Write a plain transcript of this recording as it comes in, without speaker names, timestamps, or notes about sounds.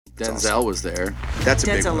Denzel was there. That's a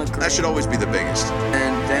big Denzel one. looked That great. should always be the biggest.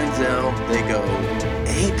 And Denzel, they go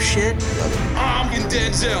ape shit. I'm in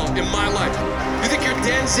Denzel in my life. You think you're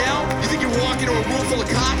Denzel? You think you're walking into a room full of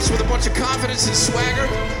cops with a bunch of confidence and swagger?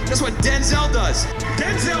 That's what Denzel does.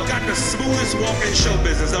 Denzel got the smoothest walk in show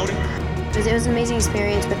business, don't he? It was an amazing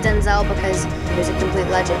experience with Denzel because he was a complete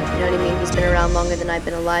legend. You know what I mean? He's been around longer than I've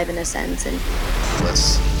been alive in a sense. And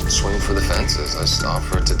Let's swing for the fences. Let's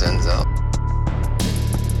offer it to Denzel.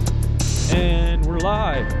 And we're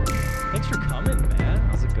live. Thanks for coming, man.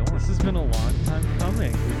 How's it going? This has been a long time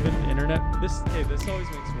coming. We've been internet. This always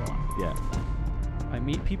makes me laugh. Yeah. I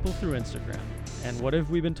meet people through Instagram, and what have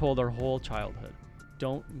we been told our whole childhood?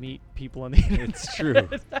 Don't meet people on the internet. It's true.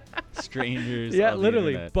 Strangers. Yeah, on the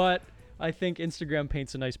literally. internet. But I think Instagram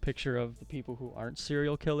paints a nice picture of the people who aren't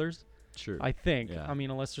serial killers. True. I think. Yeah. I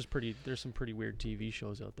mean, unless there's some pretty weird TV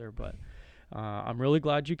shows out there, but I'm really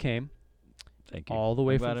glad you came. Thank you. All the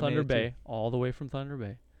way I'm from glad I made Thunder it Bay. too. All the way from Thunder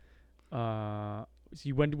Bay. So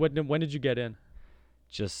when did you get in?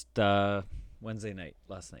 Just Wednesday night,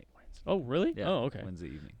 last night. Oh, really? Yeah. Oh, okay. Wednesday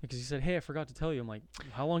evening. Because he said, "Hey, I forgot to tell you." I'm like,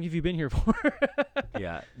 "How long have you been here for?"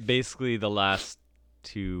 Yeah. Basically, the last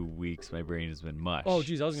 2 weeks, my brain has been mush. Oh,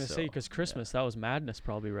 geez, I was gonna say so, because Christmas, that was madness,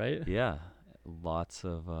 probably, right? Yeah. Lots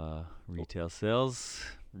of retail sales,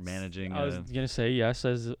 managing. I was gonna say yes,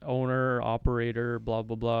 as owner, operator, blah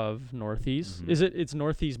blah blah of Northeast. Mhm. It's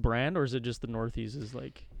Northeast brand, or is it just the Northeast is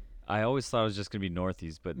like? I always thought it was just gonna be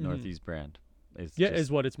Northeast, but Mhm. Northeast brand. It's Yeah, just,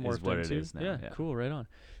 is what it's morphed is what into. it is now. Yeah. Cool, right on.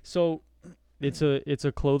 So, it's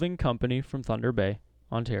a clothing company from Thunder Bay,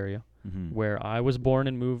 Ontario, Mhm. where I was born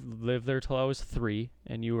and lived there till I was 3,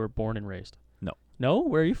 and you were born and raised. No. No,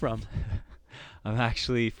 where are you from? I'm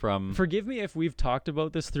actually from. Forgive me if we've talked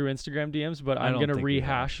about this through Instagram DMs, but I I'm don't gonna think we have.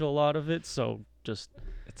 rehash a lot of it. So just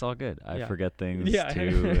It's all good. I Yeah. forget things Yeah.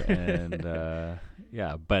 too, and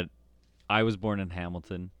yeah. But I was born in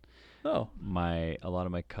Hamilton. oh, A lot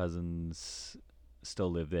of my cousins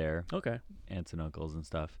still live there, okay, aunts and uncles and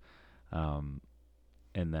stuff,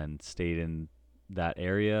 and then stayed in that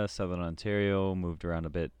area, Southern Ontario, moved around a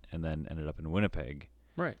bit, and then ended up in Winnipeg.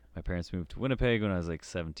 right. My parents moved to Winnipeg when I was like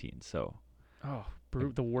 17, so Oh,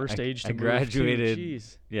 the worst age to I move graduated. to.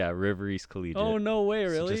 Jeez. Yeah, River East Collegiate. Oh no way,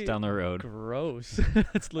 so really? just down the road. Gross.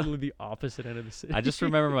 It's literally the opposite end of the city. I just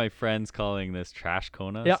remember my friends calling this Trash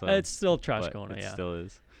Kona. Yeah, so, it's still Trash but Kona. It Yeah, still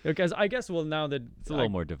is. because I guess now that It's a little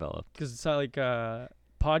more developed. because it's like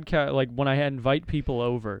podcast. Like when I invite people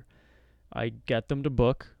over, I get them to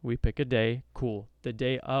book. We pick a day. Cool. The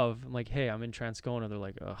day of, I'm like, hey, I'm in Transcona. They're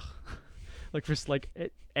like, ugh. Like just like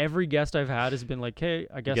every guest I've had has been like, hey,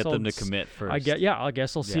 I guess Get I'll them to commit first. I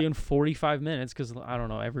guess I'll see Yeah. you in 45 minutes because I don't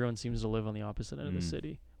know. Everyone seems to live on the opposite end of the Mm.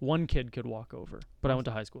 city. One kid could walk over, but I went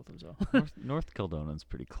to high school with him, so North Kildonan's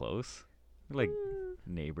pretty close. They're like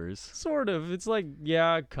neighbors. sort of. It's like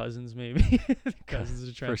cousins maybe.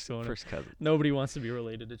 Cousins to First Transcona. cousin. Nobody wants to be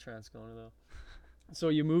related to Transcona though. So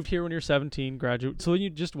you moved here when you're 17, graduate. So you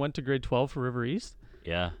just went to grade 12 for River East.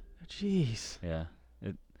 Yeah, Jeez. yeah.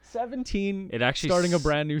 17. It actually starting a s-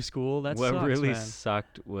 brand new school. That what sucks, really man.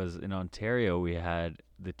 sucked was in Ontario we had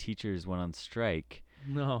the teachers went on strike.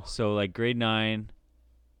 No. So like grade 9,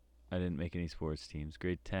 I didn't make any sports teams.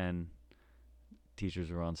 Grade 10, teachers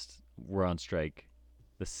were on strike.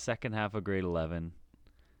 The second half of grade 11,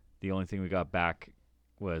 the only thing we got back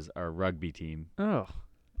was our rugby team. Oh,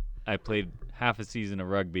 I played half a season of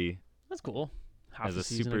rugby that's cool. Half as a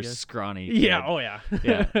season, I super guess. scrawny Yeah. kid. Oh yeah.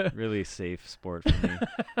 Yeah, really safe sport for me.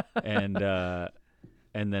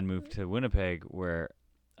 And then moved to Winnipeg where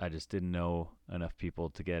I just didn't know enough people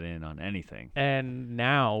to get in on anything. And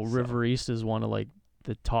now So- River East is one of like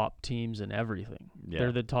the top teams in everything. Yeah.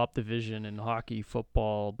 They're the top division in hockey,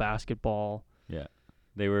 football, basketball. Yeah.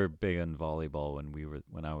 They were big on volleyball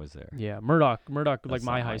when I was there. Yeah, Murdoch, like That's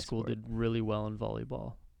my not high my school sport. did really well in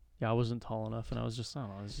volleyball. Yeah, I wasn't tall enough, and I was just, I don't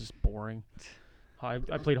know, it was just boring. I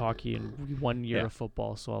played hockey in 1 year Yeah. of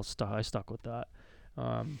football, so I stuck with that.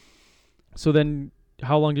 So then,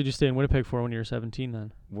 how long did you stay in Winnipeg for when you were 17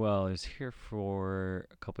 then? Well, I was here for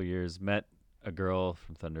a couple years. Met a girl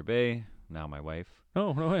from Thunder Bay, now my wife.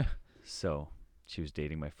 Oh, no way. So she was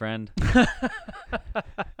dating my friend.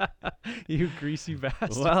 You greasy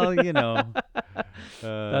bastard. Well, you know.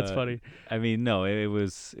 That's funny. I mean, no, it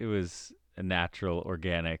was a natural,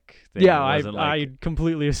 organic thing. Yeah, It wasn't I like,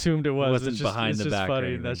 completely assumed it was. wasn't It's just, behind it's the just back or funny.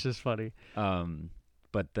 anything. That's just funny.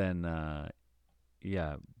 But then,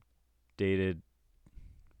 yeah, dated.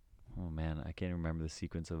 Oh man, I can't remember the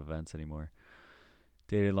sequence of events anymore.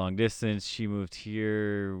 Dated long distance. She moved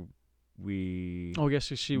here. We. Oh, I guess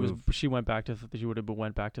she moved- she went back to she would have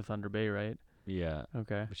went back to Thunder Bay, right? Yeah,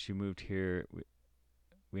 Okay. but she moved here.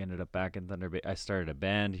 we ended up back in Thunder Bay. I started a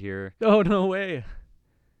band here. Oh, no way.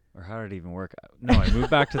 Or how did it even work? No, I moved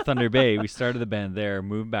back to Thunder Bay. We started the band there,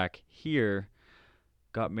 moved back here,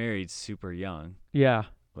 got married super young, Yeah.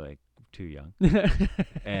 like too young.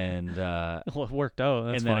 And Well, it worked out.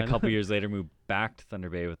 That's and then fine. a couple years later moved back to Thunder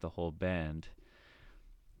Bay with the whole band.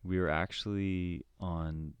 We were actually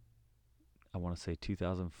on, I want to say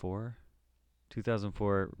 2004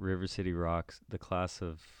 River City Rocks, the class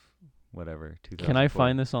of whatever. Can I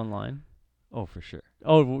find this online? Oh, for sure.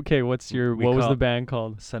 Oh, okay. What was the band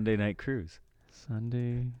called? Sunday Night Cruise,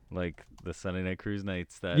 Sunday. like the Sunday Night Cruise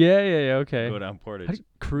nights that Yeah. Okay. go down How do Portage. you-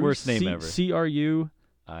 Cruise. Worst name ever. CRUISE.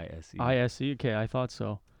 ISE. Okay, I thought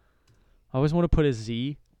so. I always want to put a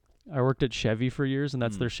Z. I worked at Chevy for years, and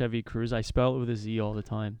that's their Chevy Cruise. I spell it with a Z all the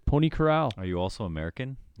time. Pony Corral. Are you also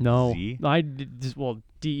American? No. Z?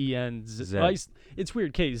 DEN. Z. It's weird.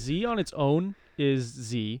 Okay, Z on its own is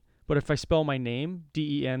Z, but if I spell my name,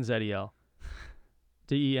 DENZEL.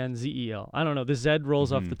 DENZEL. I don't know. The Z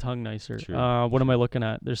rolls off the tongue nicer. True. What am I looking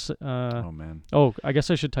at? There's Oh man, oh, I guess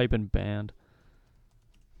I should type in band.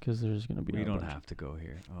 Because there's gonna be. we a don't bunch. have to go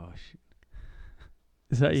here. Oh shoot,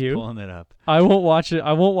 Is that Just you? pulling it up. I won't watch it.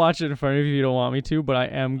 I won't watch it in front of you if you don't want me to. But I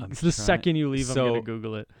am. I'm The trying- second you leave, I'm So- gonna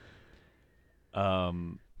Google it.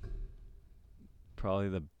 Probably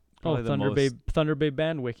the Thunder Bay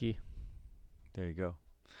Band Wiki. There you go.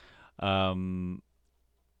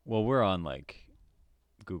 Well, we're on like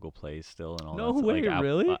Google Play still and all No that. way,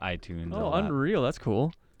 really? iTunes. and Oh, all that. unreal. That's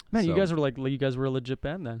cool. Man, you So- guys were a legit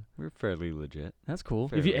band then. We're fairly legit. That's cool.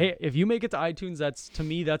 Fairly. If you make it to iTunes, that's to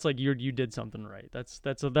me that's like you did something right. That's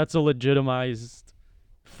a legitimized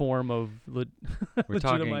form of We're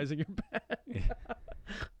talking- legitimizing your band.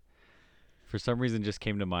 For some reason, just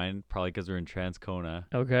came to mind. Probably because we're in Transcona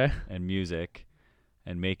Okay. and music,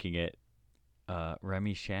 and making it.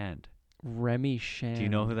 Remy Shand. Remy Shand. Do you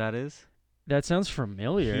know who that is? That sounds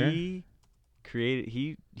familiar. He created.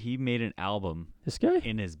 He made an album This guy?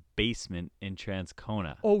 in his basement in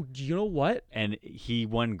Transcona. Oh, do you know what? And he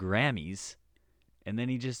won Grammys, and then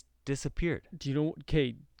he just disappeared. Do you know?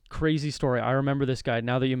 Okay, crazy story. I remember this guy.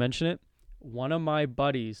 Now that you mention it, one of my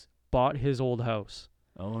buddies bought his old house.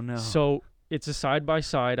 Oh no! So it's a side by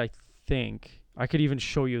side. I think I could even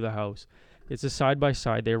show you the house. It's a side by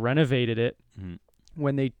side. They renovated it Mhm.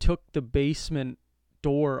 when they took the basement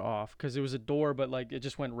door off because it was a door, but like it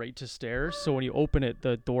just went right to stairs. So when you open it,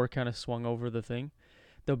 the door kind of swung over the thing.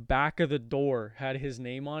 The back of the door had his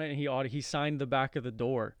name on it, and he signed the back of the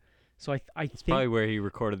door. So I It's think probably where he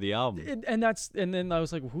recorded the album. and then I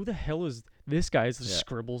was like, who the hell is this guy? It's Yeah.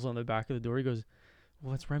 scribbles on the back of the door. He goes,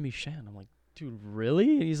 well, it's Remy Shand. I'm like, dude,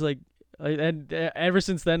 really? And he's like, and ever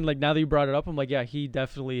since then, like now that you brought it up, I'm like, yeah, he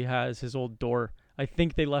definitely has his old door. I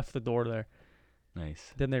think they left the door there.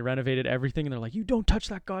 Nice. Then they renovated everything, and they're like, you don't touch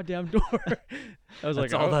that goddamn door. I was That's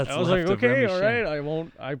like, all oh. that's I was like, left of okay, Remy all Shand. right, I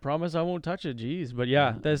won't. I promise I won't touch it. Jeez, but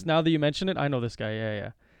yeah, that's now that you mention it, I know this guy.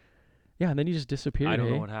 Yeah. And then he just disappeared. I don't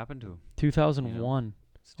know hey? what happened to him. 2001.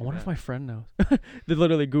 It's I too wonder if bad. my friend knows. They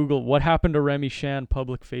literally Google what happened to Remy Shand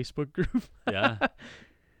public Facebook group.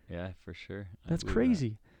 Yeah, for sure. I That's believe that.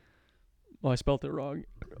 crazy. Well, I spelled it wrong.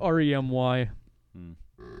 REMY. Hmm.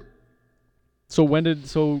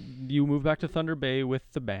 So you moved back to Thunder Bay with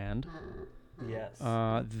the band? Yes.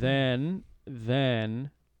 Then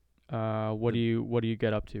what do you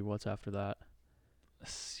get up to? What's after that? A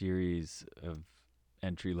series of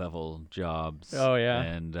entry level jobs. Oh, yeah.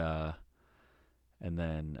 And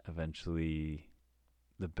then eventually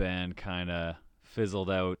the band kind of fizzled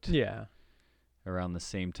out Yeah. around the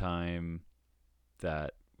same time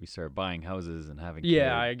that we started buying houses and having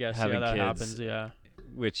Yeah, I guess having that kids, happens, yeah.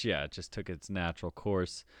 which it just took its natural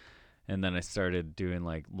course. And then I started doing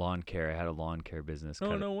like lawn care. I had a lawn care business,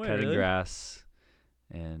 Oh, no way, cutting really? grass,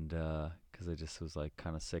 and because I just was like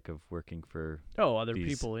kind of sick of working for Oh, other these-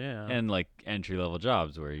 people, yeah. and like entry level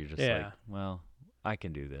jobs where you're just Yeah. like, well, I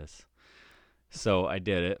can do this. So I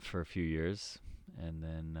did it for a few years, and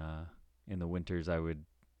then in the winters I would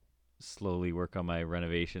slowly work on my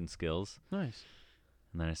renovation skills, Nice.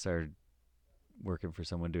 and then I started working for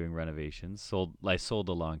someone doing renovations. I sold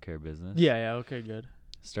the lawn care business. Yeah, okay, good.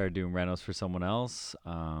 Started doing renos for someone else.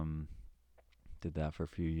 Did that for a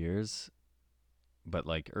few years, but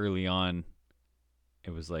like early on,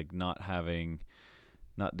 it was like not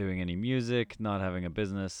doing any music, not having a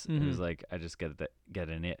business. It was like I just get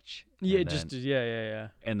an itch. Yeah, and just then, yeah.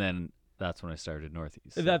 and then that's when I started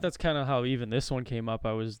Northeast. So- That's kind of how even this one came up.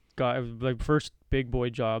 I was like first big boy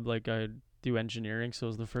job. Like I do engineering, so it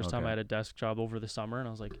was the first time Okay. I had a desk job over the summer, and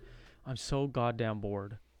I was like, I'm so goddamn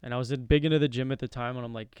bored. And I was big into the gym at the time, and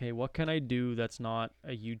I'm like, okay, what can I do that's not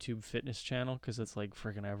a YouTube fitness channel? Because it's like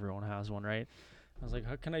freaking everyone has one, right? I was like,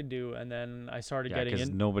 what can I do? And then I started getting because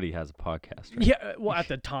in. nobody has a podcast, right? Yeah, well, at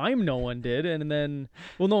the time, no one did, and then,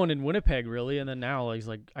 well, no one in Winnipeg really, and then now,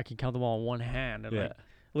 like I can count them all on one hand, and like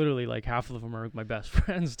literally, like half of them are my best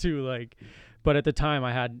friends too, like. But at the time,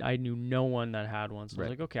 I knew no one that had one, so I was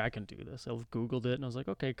like, okay, I can do this. I Googled it, and I was like,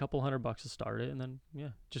 okay, a couple $100 to start it, and then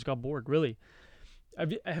just got bored. Really,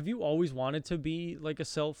 have you always wanted to be like a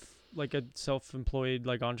self-employed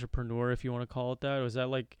like entrepreneur, if you want to call it that? Or was that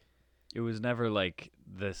like? It was never like,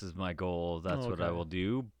 this is my goal, that's what I will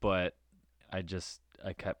do, but I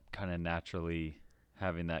kept kind of naturally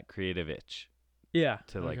having that creative itch. Yeah.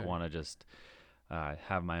 To like want to just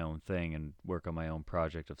have my own thing and work on my own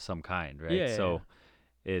project of some kind, right? Yeah. So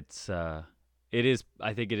I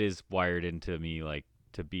think it is wired into me, like,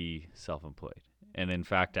 to be self-employed. And in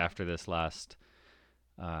fact, after this last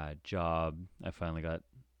job, I finally got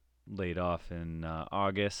laid off in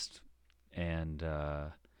August,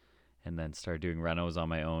 and then started doing renos on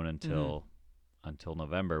my own until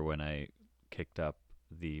November, when I kicked up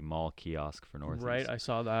the mall kiosk for Northeast. Right, I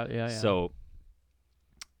saw that. Yeah. So,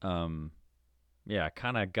 I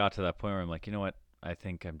kind of got to that point where I'm like, you know what? I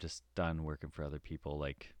think I'm just done working for other people.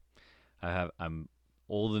 Like, I'm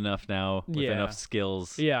old enough now with enough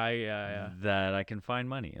skills. Yeah. That I can find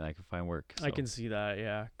money and I can find work. So. I can see that.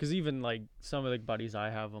 Yeah, because even like some of the buddies I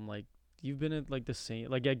have, I'm like, you've been at like the same,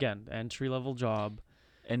 like again, entry level job.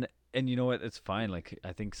 And you know what? It's fine. Like,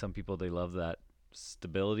 I think some people, they love that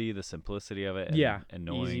stability, the simplicity of it. And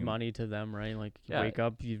knowing, easy money to them, right? Like, you wake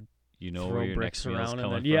up, you know throw where your bricks next meal's around,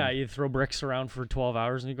 coming and from. then you throw bricks around for 12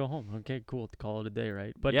 hours and you go home. Okay, cool. Call it a day,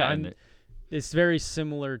 right? But it's very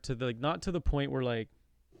similar to the, like, not to the point where like,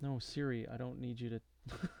 no, Siri, I don't need you to.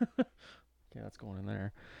 Okay, that's going in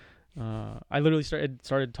there. I literally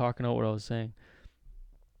started talking out what I was saying.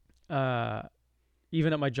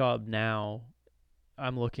 Even at my job now,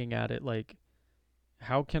 I'm looking at it like,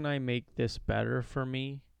 how can I make this better for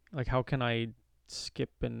me? Like, how can I skip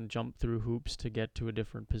and jump through hoops to get to a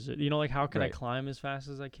different position? You know, like, how can I climb as fast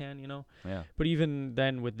as I can, you know? Yeah. But even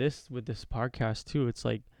then with this podcast too, it's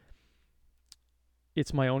like,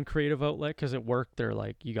 it's my own creative outlet, because at work, they're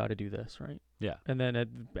like, you got to do this, right? Yeah. And then at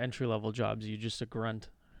entry-level jobs, you just a grunt,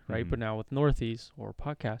 right? But now with Northeast or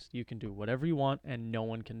podcast, you can do whatever you want, and no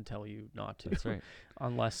one can tell you not to. That's right.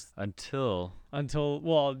 Unless until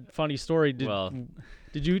well, funny story. Did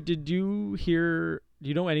you hear? Do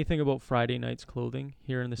you know anything about Friday Night's Clothing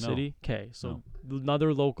here in the city? Okay, so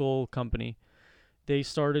another local company, they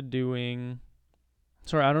started doing.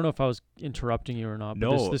 Sorry, I don't know if I was interrupting you or not,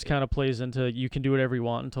 but this kind of plays into, you can do whatever you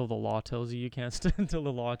want until the law tells you can't until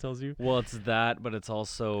the law tells you. Well, it's that, but it's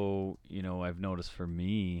also, I've noticed for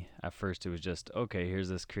me, at first it was just, okay, here's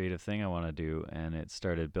this creative thing I want to do, and it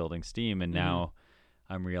started building steam, and now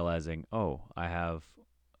I'm realizing, I have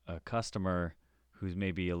a customer who's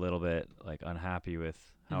maybe a little bit like unhappy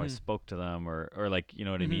with how I spoke to them, or like, you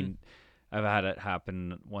know what I mean? I've had it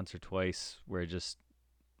happen once or twice where I just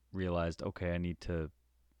realized, okay, I need to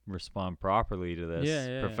respond properly to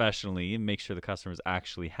this professionally and make sure the customer's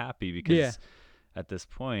actually happy, because at this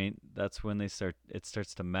point, that's when it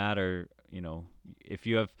starts to matter. If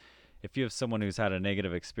you have someone who's had a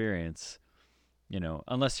negative experience,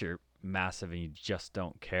 unless you're massive and you just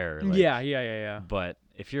don't care. Like, But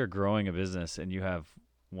if you're growing a business and you have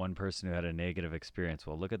one person who had a negative experience,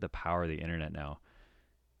 well, look at the power of the internet now.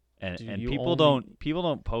 And people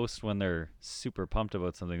don't post when they're super pumped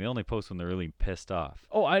about something. They only post when they're really pissed off.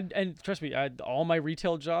 Oh, and trust me, all my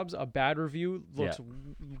retail jobs, a bad review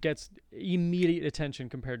gets immediate attention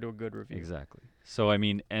compared to a good review. Exactly. So I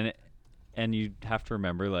mean, and you have to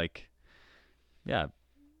remember, like,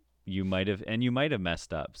 you might have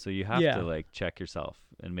messed up. So you have to like check yourself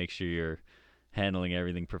and make sure you're handling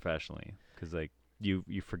everything professionally, because like you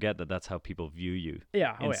forget that that's how people view you.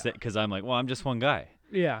 Yeah. Because I'm like, well, I'm just one guy.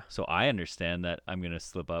 Yeah. So I understand that I'm going to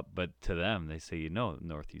slip up, but to them, they say,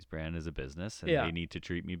 Northeast brand is a business, and they need to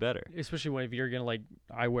treat me better. Especially if you're going to, like,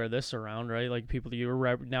 I wear this around, right? Like, people,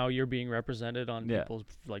 now you're being represented on people's,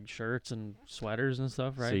 like, shirts and sweaters and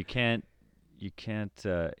stuff, right? So you can't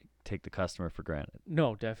take the customer for granted.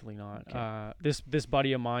 No, definitely not. Okay. This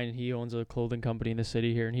buddy of mine, he owns a clothing company in the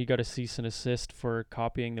city here, and he got a cease and assist for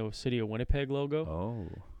copying the City of Winnipeg logo. Oh.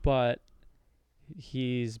 But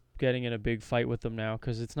he's getting in a big fight with them now,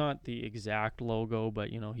 because it's not the exact logo, but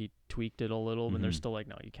he tweaked it a little, and they're still like,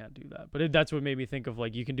 no, you can't do that. But that's what made me think of,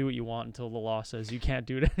 like, you can do what you want until the law says you can't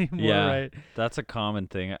do it anymore, right? That's a common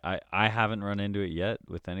thing. I haven't run into it yet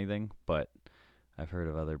with anything, but I've heard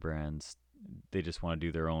of other brands. They just want to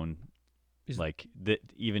do their own like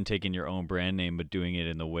even taking your own brand name but doing it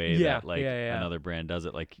in the way Yeah, that like yeah. another brand does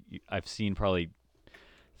it. Like I've seen probably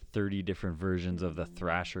 30 different versions of the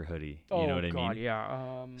Thrasher hoodie. You know what I mean?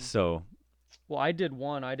 Yeah. So Well, I did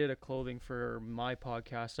a clothing for my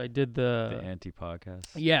podcast. I did the anti-podcast.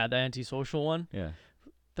 yeah, the antisocial one. Yeah.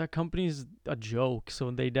 That company's a joke, so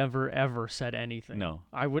they never ever said anything. No.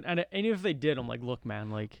 I would, and if they did, I'm like, look, man,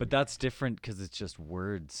 like. But that's different because it's just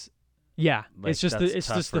words. Yeah, like, it's just that's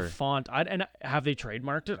just the tougher. font. And have they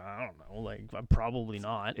trademarked it? I don't know. Like, probably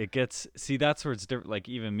not. It gets that's where it's different. Like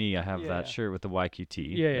even me, I have Yeah. that shirt with the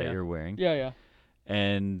YQT Yeah. that you're wearing. Yeah.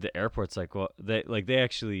 And the airport's like, well, they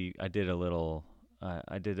actually, I did a little,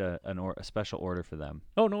 I did a special order for them,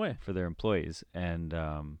 Oh no way. for their employees, and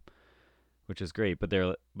which is great. But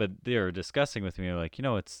they're discussing with me like,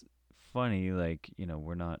 it's funny, like,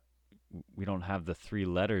 we don't have the 3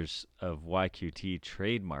 letters of YQT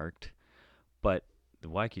trademarked, but the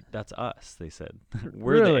YQT, that's us. They said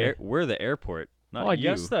Really? we're the airport, not Well, I you.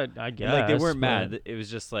 guess that. I guess. Like they weren't but- mad. It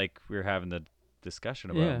was just like we were having the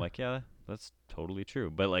discussion about it. Yeah. I'm like, yeah, that's totally true.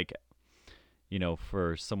 But like,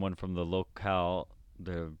 for someone from the locale,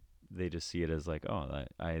 they just see it as like, oh,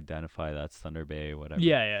 I identify that's Thunder Bay, whatever.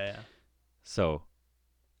 Yeah. So,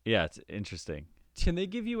 yeah, it's interesting. Can they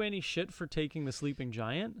give you any shit for taking the Sleeping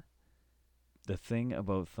Giant? The thing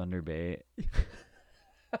about Thunder Bay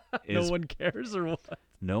No is one cares or what?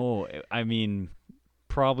 no. I mean,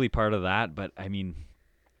 probably part of that, but I mean,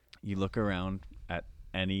 you look around at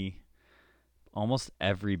almost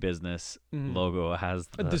every business logo has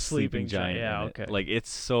the Sleeping Giant. Yeah, in it. okay. Like it's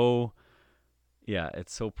so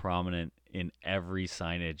prominent in every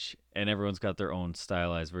signage, and everyone's got their own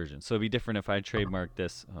stylized version. So it'd be different if I trademarked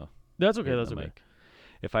this. Oh, That's okay. yeah, That's the okay. mic.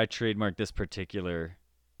 If I trademarked this particular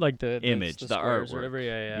Like the image, the squares artwork, or whatever.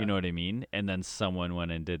 Yeah. you know what I mean, and then someone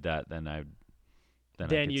went and did that, then I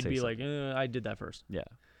Then could you'd say be something. like, I did that first. yeah.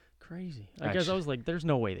 Crazy. I guess I Actually- was like, there's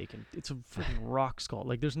no way they can. It's a freaking rock skull.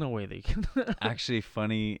 Like, there's no way they can. Actually,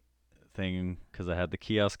 funny thing, because I had the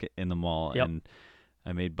kiosk in the mall, Yep. and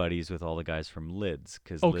I made buddies with all the guys from Lids,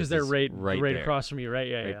 because Because they're right there, across from you, right?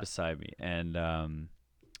 Yeah, right yeah. beside me. And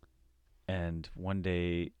one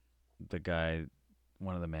day,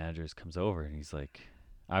 one of the managers comes over, and he's like,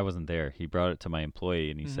 I wasn't there. He brought it to my employee,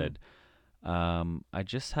 and he said, I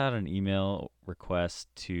just had an email request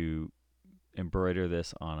to embroider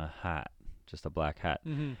this on a hat, just a black hat,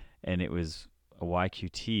 and it was a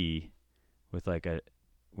YQT with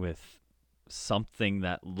something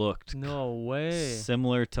that looked No way.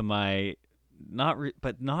 similar to my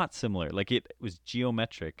but not similar. Like it was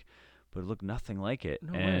geometric, but it looked nothing like it.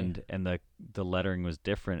 No and the lettering was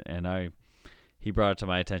different, and he brought it to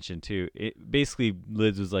my attention too. It basically,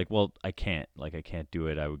 Lids was like, well, I can't do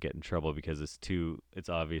it. I would get in trouble because it's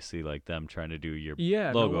obviously like them trying to do your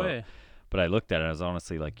Yeah, logo. no way. But I looked at it, and I was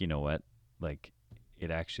honestly like, you know what? Like,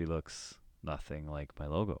 it actually looks nothing like my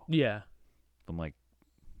logo. Yeah. I'm like,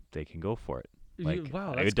 they can go for it. You- Like,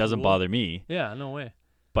 wow, that's it doesn't cool. bother me. Yeah, no way.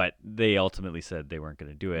 But they ultimately said they weren't going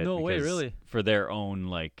to do it. No way, because really? For their own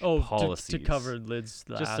policies, to cover Lids.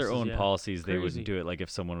 just their own policies. They Crazy. wouldn't do it. Like if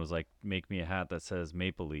someone was like, make me a hat that says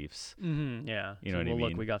Maple Leafs. Yeah. You know what I well, mean?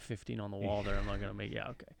 Look, we got 15 on the wall there. I'm not gonna make. Yeah,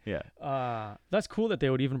 okay. Yeah, That's cool that they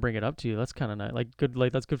would even bring it up to you. That's kind of nice. Like good.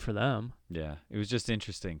 Like that's good for them. yeah. It was just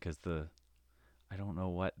interesting because I don't know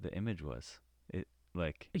what the image was. It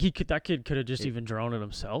like That kid could have just It- even drawn it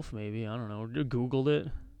himself. Maybe I don't know. Googled it.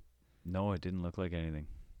 no, it didn't look like anything.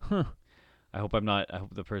 Huh. I hope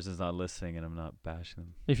the person's not listening and I'm not bashing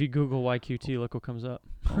them. If you Google YQT, look what comes up.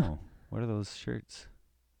 Oh, what are those shirts?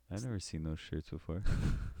 I've never seen those shirts before.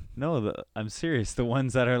 No, I'm serious. The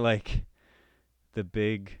ones that are like the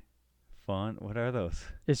big font. What are those?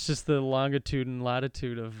 It's just the longitude and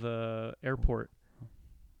latitude of the airport.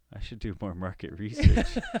 I should do more market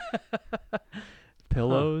research.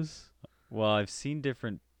 Pillows. Well, I've seen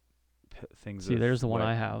different things. See, with there's the one what-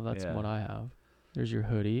 I have. That's yeah. what I have. There's your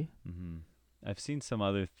hoodie. Mm-hmm. I've seen some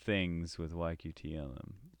other things with YQT on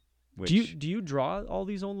them. Which Do you draw all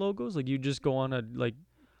these own logos? Like you just go on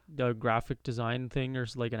a graphic design thing or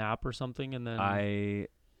like an app or something, and then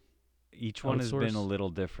each one has been a outsource? little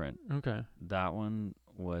different. Okay. That one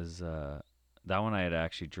was that one I had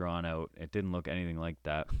actually drawn out. It didn't look anything like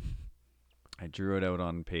that. I drew it out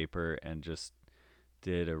on paper and just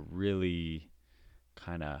did a really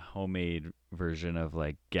kind of homemade version of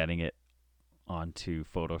like getting it onto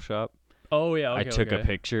Photoshop. Oh yeah. Okay, I took a okay.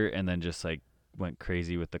 picture and then just like went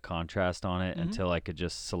crazy with the contrast on it until I could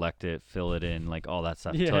just select it, fill it in, like all that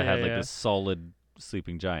stuff, until I had like this solid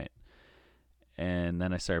Sleeping Giant. And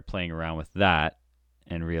then I started playing around with that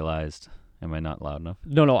and realized Am I not loud enough?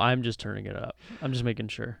 No, I'm just turning it up. I'm just making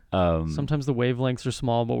sure. Sometimes the wavelengths are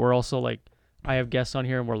small, but we're also like, I have guests on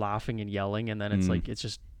here and we're laughing and yelling, and then it's like it's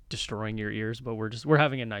just destroying your ears. But we're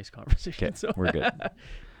having a nice conversation. Okay, So we're good.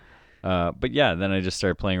 But yeah, then I just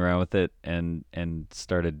started playing around with it and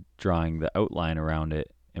started drawing the outline around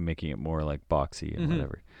it and making it more like boxy and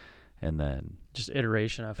whatever. And then just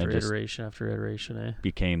iteration after just iteration after iteration, eh?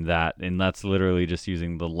 became that, and that's literally just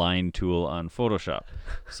using the line tool on Photoshop.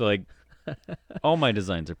 So like all my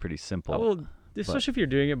designs are pretty simple. Well, especially if you're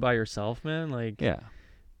doing it by yourself, man. Like, yeah.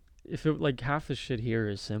 if it like half the shit here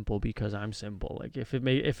is simple because I'm simple. Like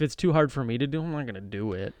if it's too hard for me to do, I'm not gonna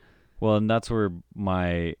do it. Well, and that's where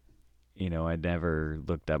my, I never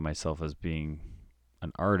looked at myself as being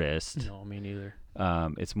an artist. No, me neither.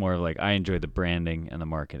 It's more like I enjoy the branding and the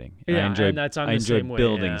marketing. Yeah, I enjoy, and that's I'm I the enjoy same way,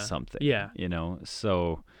 building yeah. something. Yeah.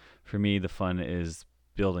 So for me, the fun is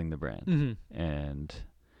building the brand, and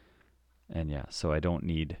yeah. So I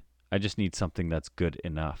just need something that's good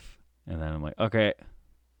enough, and then I'm like, okay,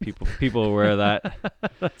 people will wear that.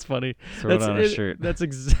 That's funny. Throw it on a shirt. That's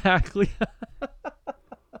exactly.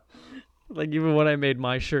 Like even when I made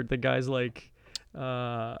my shirt, the guy's like,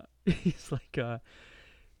 he's like,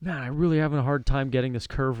 man, I'm really having a hard time getting this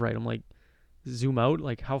curve right. I'm like, zoom out,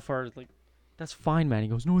 like how far? Like, that's fine, man. He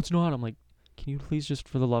goes, no, it's not. I'm like, can you please just,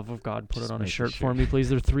 for the love of God, put it on a shirt for me, please?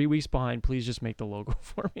 They're 3 weeks behind. Please just make the logo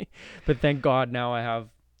for me. But thank God now I have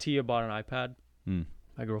Tia bought an iPad.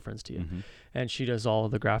 My girlfriend's Tia, and she does all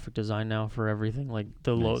of the graphic design now for everything. Like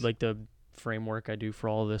like the framework I do for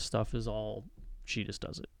all of this stuff is all she just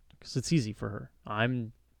does it because it's easy for her.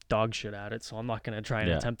 I'm dog shit at it, so I'm not gonna try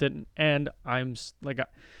and attempt it. And I'm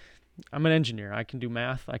an engineer. I can do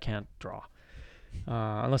math. I can't draw.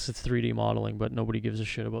 Unless it's 3D modeling, but nobody gives a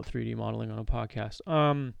shit about 3D modeling on a podcast.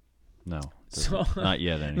 No, so not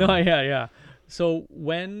yet anyway. No, yeah. So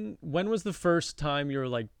when was the first time you were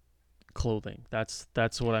like, clothing? That's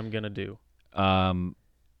what I'm gonna do.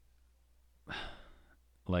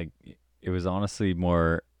 Like it was honestly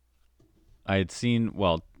more. I had seen,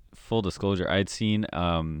 well, full disclosure, I had seen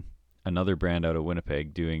another brand out of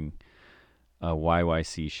Winnipeg doing a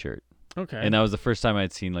YYC shirt. Okay. And that was the first time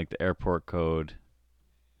I'd seen like the airport code.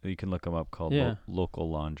 You can look them up, called Local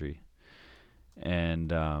Laundry. And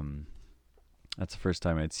that's the first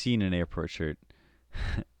time I'd seen an airport shirt.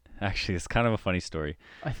 Actually, it's kind of a funny story.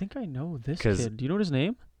 I think I know this kid. Do you know his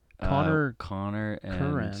name? Connor and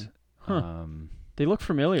Curran. Huh. They look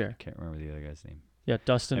familiar. I can't remember the other guy's name. Yeah,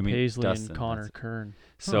 Dustin Paisley Dustin, and Connor Curran.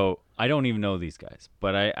 So I don't even know these guys,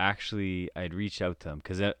 but I'd reached out to them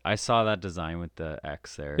because I saw that design with the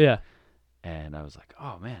X there. Yeah. And I was like,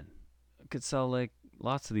 oh man, I could sell like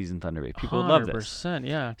lots of these in Thunder Bay. People would love this. 100%,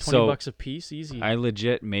 yeah. $20 a piece, easy. I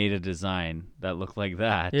legit made a design that looked like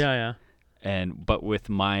that. Yeah. But with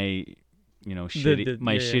my,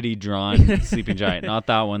 shitty drawn Sleeping Giant, not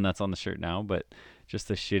that one that's on the shirt now, but just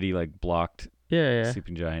the shitty like blocked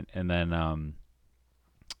Sleeping Giant. And then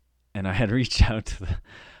and I had reached out to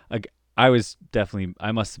I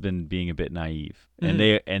must have been being a bit naive, and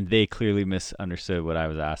they clearly misunderstood what I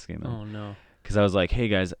was asking them. Oh no! Because I was like, "Hey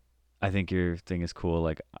guys, I think your thing is cool.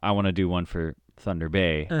 Like, I want to do one for Thunder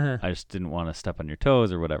Bay. I just didn't want to step on your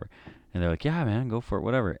toes or whatever." And they're like, "Yeah, man, go for it,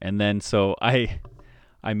 whatever." And then so I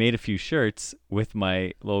made a few shirts with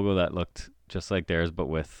my logo that looked just like theirs, but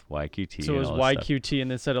with YQT. So it was and all YQT, stuff.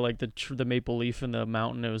 and instead of like the maple leaf in the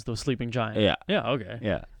mountain, it was the Sleeping Giant. Yeah. Yeah. Okay.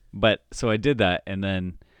 Yeah. But so I did that, and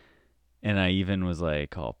I even was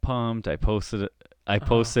like all pumped. I posted. I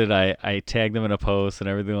tagged them in a post and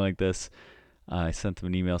everything like this. I sent them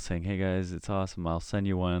an email saying, "Hey guys, it's awesome. I'll send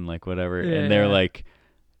you one, like whatever." Yeah, and they're like,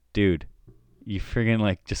 "Dude, you friggin'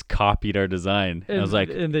 like just copied our design." And I was like,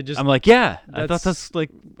 and they just, "I'm like, yeah. I thought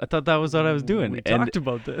that was what I was doing." We talked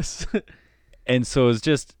about this. And so it was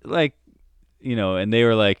just like, and they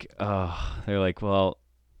were like, "Oh," they're like, "Well,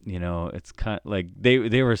 it's kind of like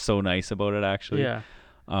they were so nice about it actually." Yeah.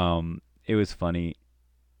 It was funny.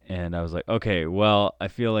 And I was like, okay, well, I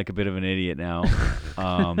feel like a bit of an idiot now.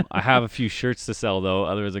 I have a few shirts to sell, though.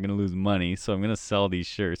 Otherwise, I'm going to lose money. So I'm going to sell these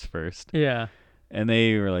shirts first. Yeah. And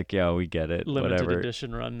they were like, yeah, we get it. Limited whatever.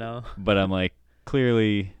 edition run now. But I'm like,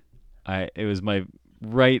 clearly, it was my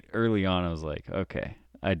right early on. I was like, okay,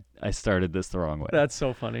 I started this the wrong way. That's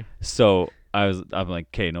so funny. So I'm like,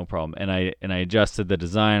 okay, no problem. And I adjusted the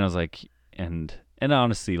design. I was like, and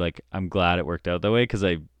honestly, like, I'm glad it worked out that way because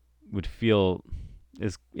I would feel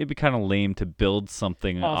it'd be kind of lame to build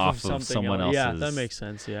something off of someone else's. Yeah, that makes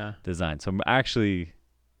sense. Yeah. Design. So I'm actually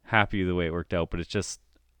happy the way it worked out, but it's just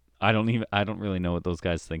I don't really know what those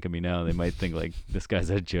guys think of me now. They might think like this guy's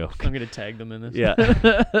a joke. I'm gonna tag them in this.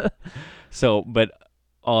 Yeah. So, but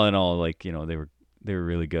all in all, like, you know, they were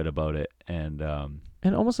really good about it. And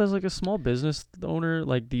almost as like a small business owner,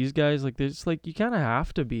 like these guys, like this, like you kind of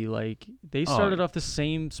have to be like, they started off the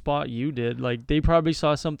same spot you did. Like they probably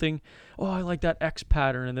saw something, oh, I like that X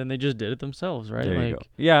pattern, and then they just did it themselves, right? there like, you go.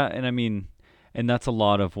 Yeah, and I mean, and that's a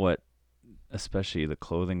lot of what, especially the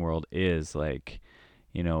clothing world, is like.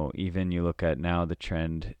 You know, even you look at now, the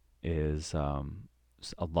trend is a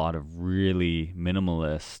lot of really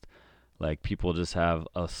minimalist. Like people just have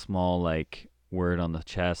a small like word on the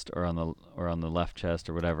chest or on the left chest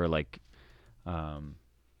or whatever. Like,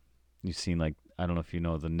 you've seen, like, I don't know if you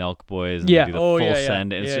know the Nelk Boys. And Yeah. They do the Oh, full yeah, yeah.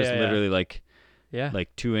 send. And it's Yeah, just yeah, yeah. literally like yeah.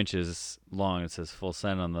 like 2 inches long. It says full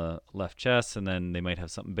send on the left chest, and then they might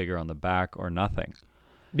have something bigger on the back or nothing.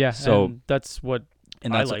 Yeah. So- and that's what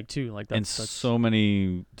And I that's like too. Like and that's so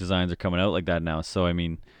many designs are coming out like that now. So I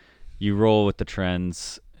mean, you roll with the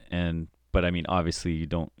trends, but I mean, obviously you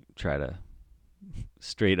don't try to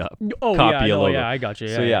straight up oh copy yeah, a logo. yeah, I got you.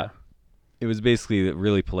 Yeah, So yeah, it was basically a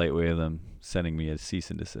really polite way of them sending me a cease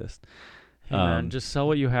and desist. Hey, man, just sell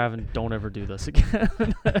what you have and don't ever do this again.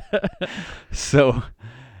 So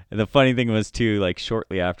the funny thing was too, like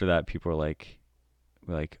shortly after that, people were like,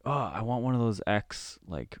 oh, I want one of those X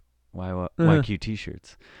like YQ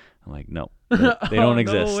t-shirts. I'm like, no, they don't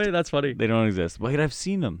exist. No way, that's funny. They don't exist. Wait, I've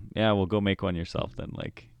seen them. Yeah, well, go make one yourself then.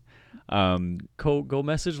 Like, Go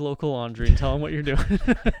message local laundry and tell them what you're doing.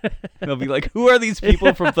 they'll be like, who are these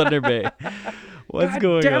people from Thunder Bay? What's God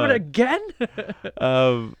going damn on? it again?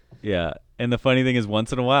 Yeah. And the funny thing is,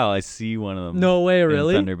 once in a while, I see one of them. No way, in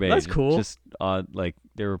really? Thunder Bay. That's cool. Just odd. Like,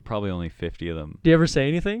 there were probably only 50 of them. Do you ever say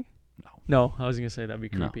anything? No. No, I was gonna say that'd be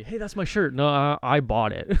No. creepy. Hey, that's my shirt. No, I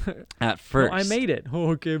bought it. At No, first. I made it. Oh,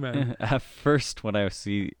 okay, man. At first, when I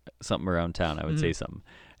see something around town, I would say something.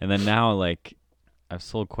 And then now, like, I've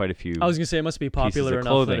sold quite a few. I was gonna say it must be popular of enough that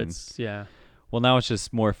clothing. it's yeah. Well, now it's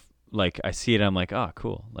just more like I see it, I'm like, oh,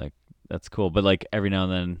 cool. Like, that's cool. But, like, every now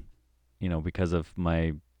and then, you know, because of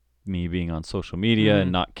me being on social media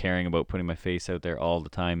and not caring about putting my face out there all the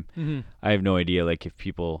time, I have no idea, like, if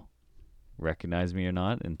people recognize me or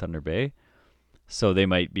not in Thunder Bay. So they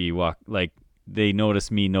might be they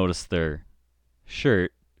notice their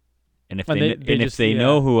shirt, and if they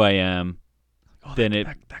know who I am, then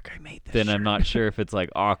that guy made this. then I'm not sure if it's like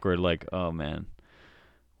awkward, like, oh man,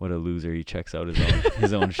 what a loser, he checks out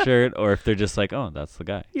his own shirt, or if they're just like, oh, that's the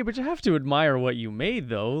guy. Yeah, but you have to admire what you made,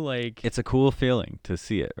 though. Like, It's a cool feeling to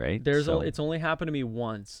see it, right? it's only happened to me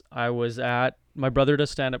once. I was at my brother does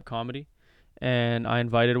stand-up comedy, and I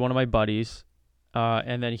invited one of my buddies,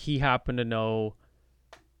 and then he happened to know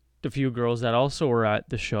the few girls that also were at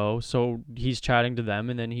the show, so he's chatting to them,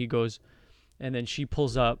 and then he goes, and then she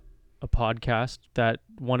pulls up a podcast that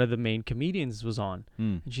one of the main comedians was on,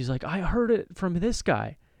 and she's like, I heard it from this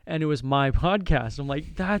guy, and it was my podcast. I'm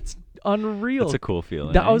like, that's unreal. It's a cool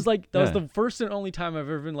feeling. That eh? was like, that was Yeah. the first and only time I've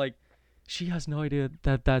ever been like, she has no idea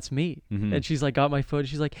that that's me. Mhm. And she's like, got my phone.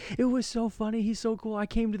 She's like, it was so funny. He's so cool. I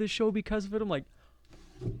came to the show because of it. I'm like,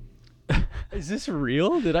 is this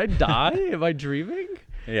real? Did I die? Am I dreaming?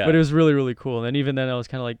 Yeah. But it was really, really cool. And then even then I was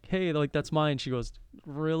kind of like, hey, like, that's mine. She goes,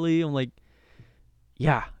 really? I'm like,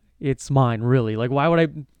 yeah, it's mine. Really? Like, why would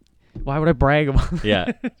I brag about it?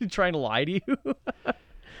 Yeah. Trying to lie to you?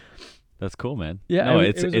 That's cool, man. Yeah. No,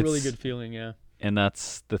 it was a really good feeling. Yeah. And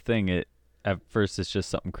that's the thing. At first it's just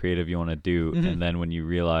something creative you want to do, and then when you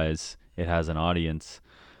realize it has an audience,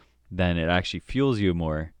 then it actually fuels you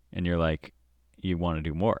more, and you're like, you want to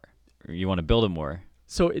do more, or you want to build it more.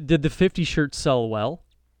 So did the 50 shirts sell well?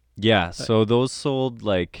 Yeah, so those sold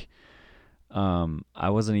like, I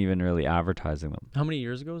wasn't even really advertising them. How many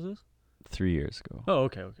years ago was this? 3 years ago. Oh,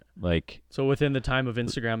 okay. Like, So within the time of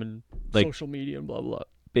Instagram and Like- social media and blah, blah.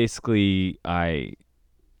 basically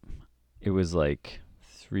it was like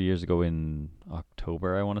 3 years ago in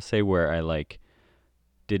October, I want to say, where I like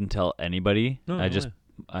didn't tell anybody. No, I no just way.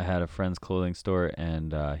 I had a friend's clothing store,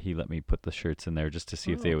 and he let me put the shirts in there just to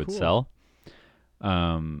see if they would cool. sell.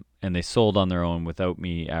 And they sold on their own without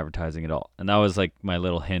me advertising at all. And that was like my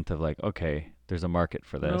little hint of like, okay, there's a market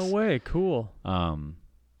for this. No way. Cool.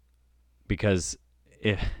 Because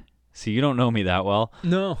see, you don't know me that well.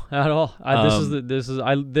 No, at all.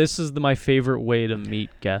 This is my favorite way to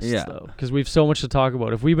meet guests, Yeah. though, because we've so much to talk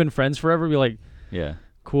about. If we've been friends forever, we'd be like, Yeah.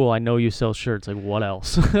 cool, I know you sell shirts. Like, what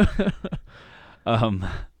else?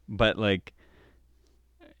 But like,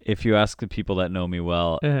 if you ask the people that know me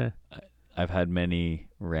well, Uh-huh. I've had many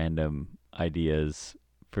random ideas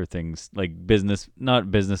for things like not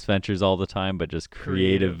business ventures all the time, but just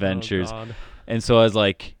creative ventures. Oh, God. And so I was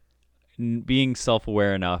like, being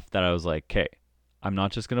self-aware enough that I was like, okay, I'm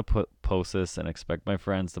not just going to post this and expect my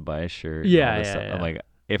friends to buy a shirt. and Yeah, all this yeah, stuff. yeah. I'm like,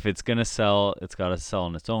 if it's gonna sell, it's gotta sell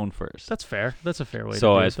on its own first. That's fair. That's a fair way.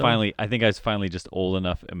 So to do I think I was finally just old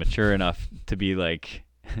enough and mature enough to be like,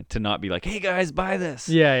 to not be like, hey guys, buy this.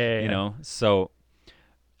 Yeah. You know. So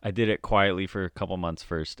I did it quietly for a couple months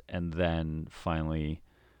first, and then finally,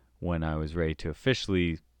 when I was ready to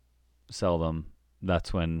officially sell them,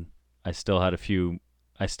 that's when I still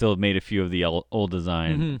made a few of the old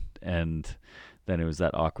design, and then it was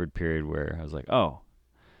that awkward period where I was like, oh,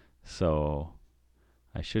 so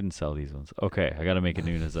I shouldn't sell these ones. Okay, I got to make a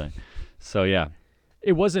new design. So yeah,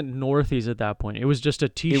 It wasn't Northies at that point. It was just a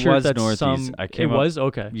T-shirt. it was that's Northies.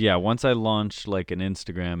 Okay. Yeah, once I launched like an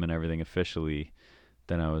Instagram and everything officially,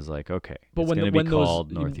 then I was like, okay, But it's when gonna when be those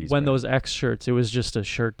called Northeast. when brand. those X shirts, it was just a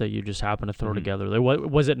shirt that you just happened to throw Mhm. together. Like,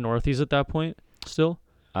 was it Northies at that point still,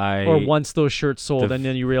 I or once those shirts sold the and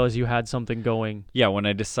then you realized you had something going? yeah, when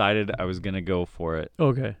I decided I was gonna go for it,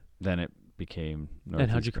 Okay. then it became Northeast.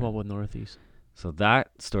 And how'd you come brand. up with Northies? So that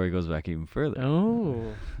story goes back even further.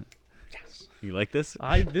 Oh, You like this?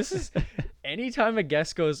 this is anytime a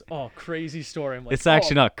guest goes, oh, crazy story. I'm like, It's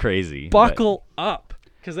actually not crazy. but- buckle up,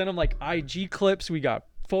 because then I'm like, IG clips. We got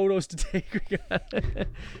photos to take.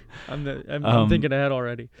 I'm thinking ahead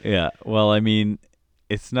already. Yeah. Well, I mean,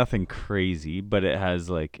 it's nothing crazy, but it has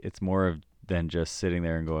like it's more of than just sitting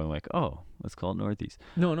there and going like, oh, let's call it Northeast.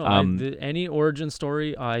 No. Um, Any origin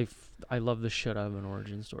story, I love the shit out of an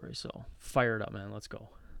origin story. So fire it up, man. Let's go.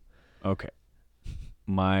 Okay.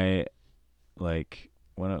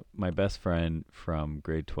 One of my best friend from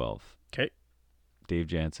grade 12. 'Kay. Dave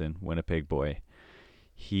Jansen, Winnipeg boy.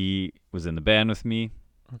 He was in the band with me.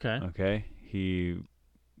 Okay. Okay. He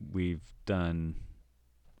was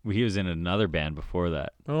in another band before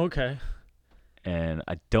that. Okay. And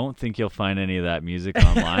I don't think you'll find any of that music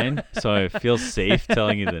online, so I feel safe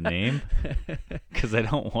telling you the name because I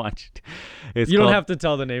don't want you to. You don't have to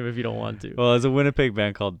tell the name if you don't want to. Well, it's a Winnipeg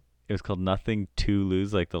band called Nothing to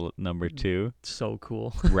Lose, like the number 2. So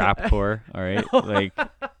cool. Rapcore, all right? Like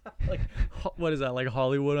What is that, like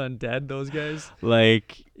Hollywood Undead, those guys?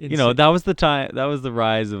 that was the time, that was the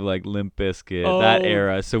rise of like Limp Bizkit, that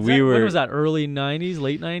era. So when was that, early 90s,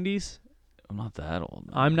 late 90s? I'm not that old.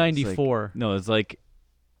 Man. I'm It's 94. it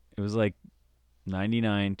was like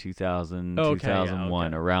 99, 2000, Okay, yeah, 2001,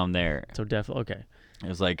 okay. around there. So definitely, okay. It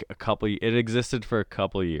was like it existed for a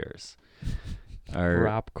couple years.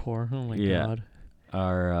 Rapcore, oh my God.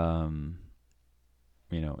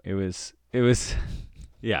 It was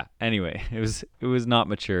yeah, anyway, it was not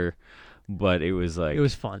mature, but it was like It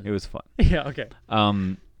was fun. It was fun. Yeah, okay.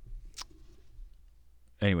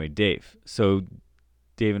 Anyway, Dave. So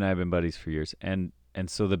Dave and I have been buddies for years, and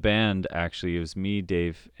so the band actually, it was me,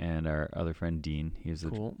 Dave, and our other friend Dean. He's the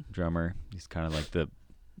Cool. drummer. He's kind of like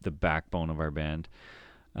the backbone of our band.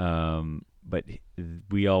 But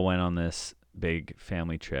we all went on this big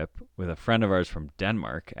family trip with a friend of ours from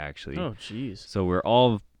Denmark, actually. Oh, jeez. So we're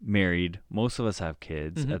all married. Most of us have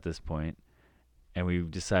kids Mhm. at this point, and we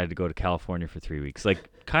decided to go to California for 3 weeks. Like,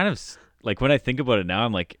 kind of like when I think about it now,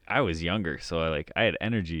 I'm like, I was younger, so I had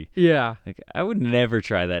energy. Yeah. Like, I would never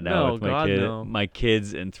try that now No, with my God, no. my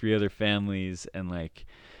kids and 3 other families, and like,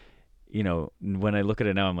 when I look at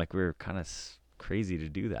it now, I'm like, we're kind of crazy to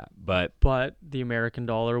do that, but But the American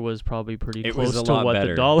dollar was probably pretty it was close a to lot what better.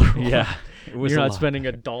 the dollar was. Yeah, it was. You're a not lot spending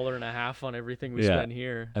better. $1.50 on everything we Yeah. spend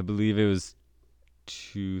here. I believe it was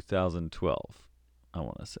 2012. I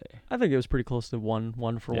want to say. I think it was pretty close to one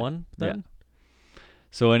for Yeah. one then.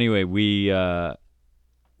 So anyway, we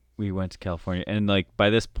went to California, and like by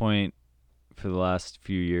this point, for the last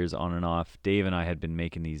few years, on and off, Dave and I had been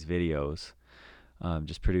making these videos,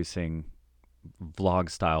 just producing vlog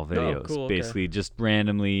style videos, cool, okay. basically just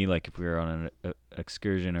randomly, like if we were on an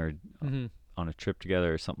excursion or Mm-hmm. on a trip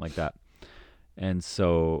together or something like that. And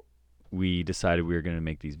so we decided we were going to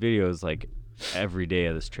make these videos like every day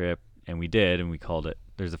of this trip, and we did, and we called it.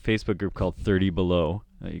 There's a Facebook group called 30 Below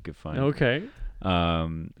that you could find. Okay.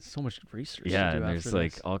 Um, So much research. yeah, to do and there's after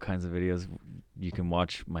like this. all kinds of videos you can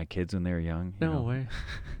watch my kids when they were young. you No know. way.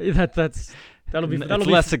 That'll be It's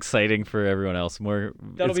less exciting for everyone else. More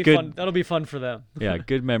that'll it's be good. fun. That'll be fun for them. Yeah,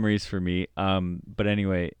 good memories for me. But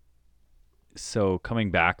anyway, so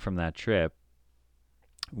coming back from that trip,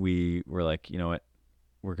 we were like, you know what,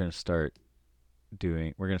 we're gonna start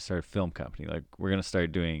a film company. Like, we're gonna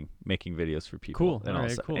start making videos for people. Cool. And, All all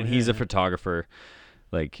right, stuff. cool. And Yeah, he's a yeah. photographer,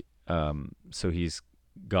 like, so he's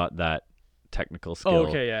got that technical skill. Oh,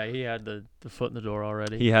 okay. Yeah, he had the foot in the door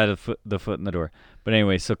already. He had the foot in the door. But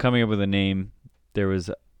anyway, so coming up with a name, there was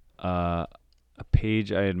a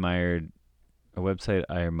page I admired, a website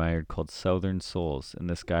I admired called Southern Souls, and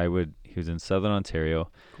this guy he was in Southern Ontario.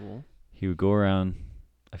 Cool. He would go around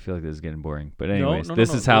I feel like this is getting boring. But No, anyways, no, no, this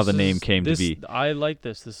no. is how the This name is- came this- to be. I like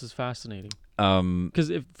this. This is fascinating. Um, Because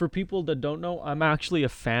if for people that don't know, I'm actually a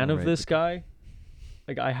fan I'll of write this the- guy.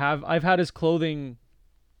 Like I've had his clothing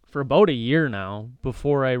for about a year now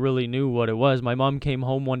before I really knew what it was. My mom came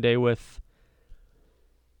home one day with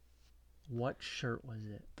what shirt was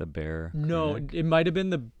it? the bear. No, crew neck. it might have been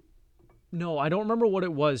the. No, I don't remember what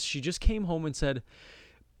it was. She just came home and said,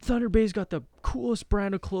 Thunder Bay's got the coolest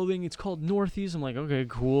brand of clothing. It's called Northeast. I'm like, okay,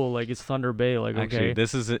 cool. Like, it's Thunder Bay. Like, Actually, okay.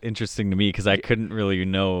 this is interesting to me because I couldn't really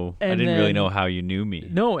know. I And didn't really then- know how you knew me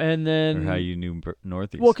No, and then. or how you knew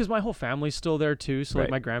Northeast. Well, because my whole family's still there too. So, like,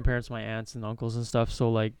 Right. my grandparents, my aunts, and uncles and stuff. So,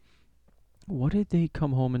 like, what did they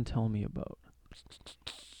come home and tell me about?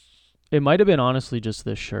 It might have been honestly just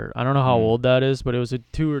this shirt. I don't know how Mm. old that is, but it was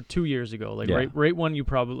 2 years ago. Like, Yeah. right when you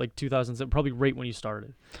probably, like, 2007, probably right when you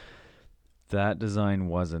started. that design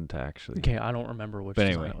wasn't actually. Okay, I don't remember which But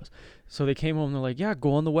design anyway. it was. So they came home and they're like, yeah,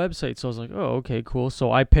 go on the website. So I was like, oh, okay, cool.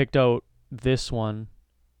 So I picked out this one,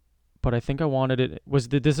 but I think I wanted it.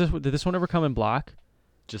 Did this one ever come in black?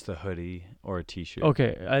 Just a hoodie or a t-shirt.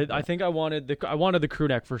 Okay, I think I wanted the crew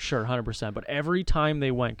neck for sure, 100%. But every time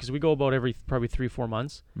they went, because we go about every probably 3-4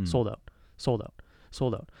 months, Mm. sold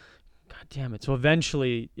out. God damn it! So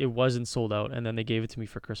eventually it wasn't sold out, and then they gave it to me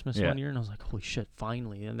for Christmas Yeah. one year, and I was like, holy shit,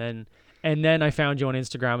 finally! And then I found you on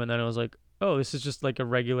Instagram, and then I was like, oh, this is just like a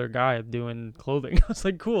regular guy doing clothing. I was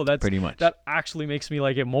like, cool, that's Pretty much. that actually makes me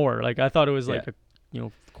like it more. Like I thought it was like Yeah.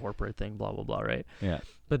 a corporate thing, blah blah blah, right? Yeah.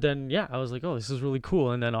 But then, yeah, I was like, oh, this is really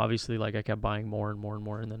cool. And then obviously, like, I kept buying more and more and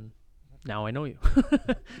more. And then now I know you. There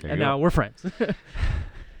you And go. now we're friends.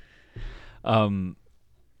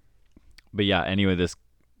 But yeah, anyway,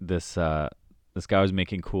 this guy was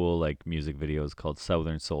making cool like music videos called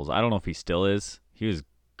Southern Souls. I don't know if he still is. He was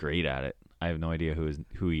great at it. I have no idea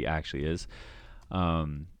who he actually is.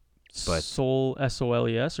 But Soul,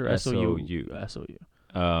 S-O-L-E-S or S-O-U? S-O-U.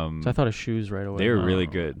 S-O-U. um So I thought of shoes right away. they were really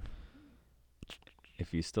Oh. good. If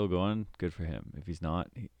he's still going, good for him. If he's not,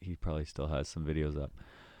 he probably still has some videos up.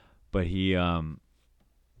 But he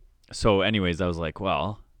so anyways, I was like,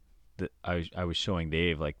 well, I was showing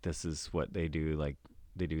Dave like this is what they do, like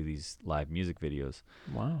they do these live music videos.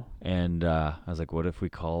 Wow. And I was like, what if we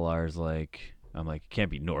call ours like, I'm like, it can't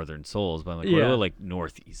be Northern Souls, but I'm like, what Yeah. about like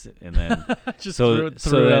Northeast? And then Just threw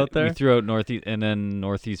threw it then out there. we threw out Northeast, and then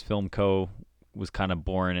Northeast Film Co. was kind of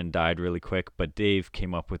born and died really quick. But Dave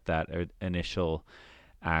came up with that initial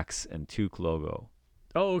Axe and Toque logo.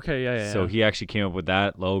 Oh, okay. Yeah. So he actually came up with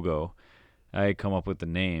that logo. I had come up with the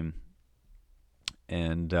name,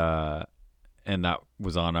 and that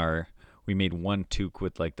was on our. We made one toque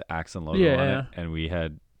with like the accent logo on it, and we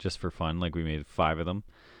had just for fun, like we made 5 of them,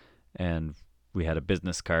 and we had a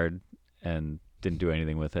business card and didn't do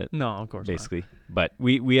anything with it. No, of course basically. But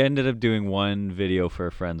we ended up doing one video for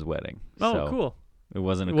a friend's wedding. not. Oh, so cool. It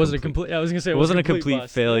wasn't It wasn't a complete. I was gonna say it wasn't a complete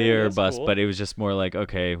bust. failure Yeah, or that's bust, cool. but it was just more like,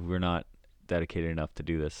 okay, we're not dedicated enough to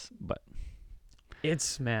do this. But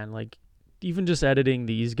It's man, like even just editing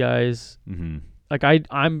these guys. mm-hmm. Like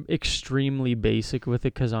I'm extremely basic with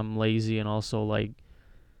it because I'm lazy and also like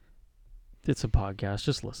it's a podcast.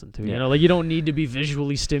 Just listen to it. Yeah. You know, like you don't need to be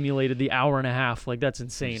visually stimulated the hour and a half. Like that's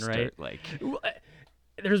insane, right? Like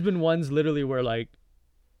There's been ones literally where like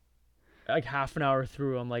half an hour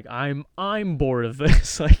through, I'm like I'm bored of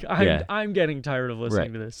this. Like I'm getting tired of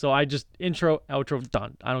listening to this. So I just intro, outro,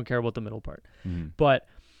 done. I don't care about the middle part. mm-hmm. But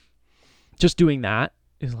just doing that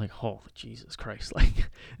is like, oh Jesus Christ! Like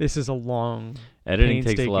this is a long editing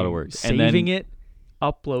takes a lot of painstaking- work. Saving and then, it,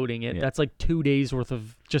 uploading it. Yeah. That's like 2 days worth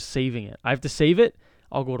of just saving it. I have to save it.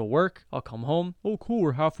 I'll go to work. I'll come home. Oh, cool.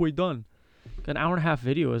 We're halfway done. An hour and a half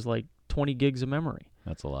video is like 20 gigs of memory.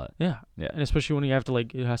 that's a lot. Yeah. Yeah. And especially when you have to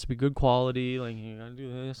like, it has to be good quality. Like you gotta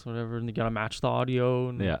do this, whatever, and you gotta match the audio.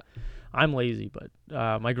 And Yeah. I'm lazy,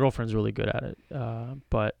 but my girlfriend's really good at it.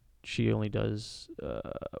 But she only does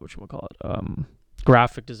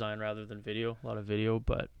graphic design rather than video. A lot of video,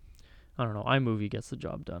 but I don't know. iMovie gets the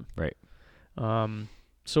job done. Right.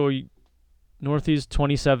 So Northeast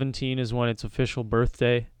 2017 is when its official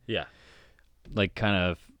birthday. Yeah. Like kind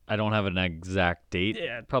of, I don't have an exact date.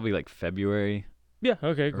 Yeah. Probably like February Yeah.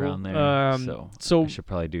 Okay. Cool. around there. So I should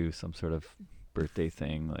probably do some sort of birthday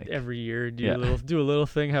thing. Like every year, do Yeah. a little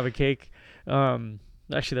thing, have a cake.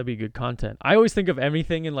 Actually, that'd be good content. I always think of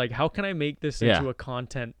everything and like, how can I make this Yeah. into a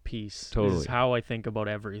content piece? This Totally. is how I think about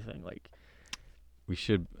everything. Like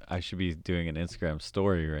I should be doing an Instagram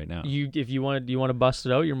story right now. if you want to bust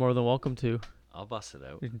it out, you're more than welcome to I'll bust it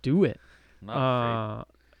out. do it. I'm not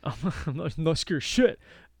I'm not scared of shit.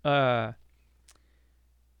 afraid.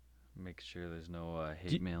 Make sure there's no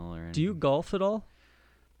hate mail or anything. Do you golf at all?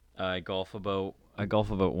 I golf about I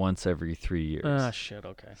golf about once every 3 years. Ah, shit.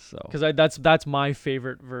 Okay. So Because that's my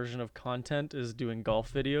favorite version of content is doing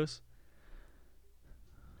golf videos.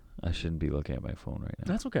 I shouldn't be looking at my phone right now.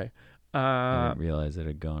 That's okay. I didn't realize it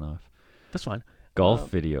had gone off. That's fine.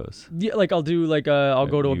 Golf videos. Yeah, like I'll do like I'll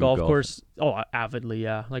go to a You golf golf? course. Oh, avidly,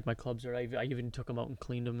 yeah. Like my clubs are. I even took them out and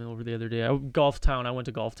cleaned them over the other day. Golf Town. I went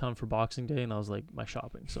to Golf Town for Boxing Day, and that was like my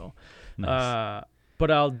shopping. So, Nice.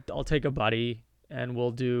 but I'll take a buddy, and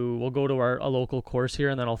we'll go to a local course here,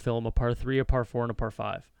 and then I'll film a par 3, a par 4, and a par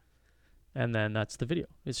 5, and then that's the video.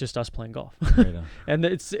 It's just us playing golf, Right on. and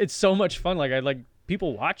it's so much fun. Like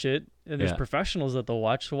people watch it, and there's Yeah. professionals that they'll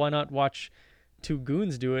watch. So why not watch two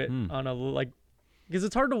goons do it on a like? Because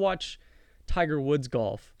it's hard to watch Tiger Woods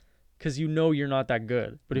golf because you're not that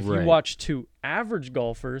good. But if you Right. watch two average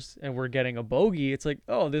golfers and we're getting a bogey, it's like,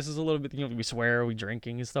 oh, this is a little bit, we swear, we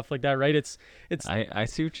drinking and stuff like that, right? It's I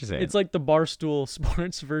see what you're saying. it's like the Barstool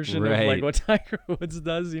Sports version of Right. like what Tiger Woods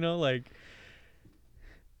does, like.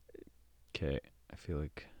 Okay, I feel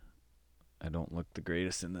like I don't look the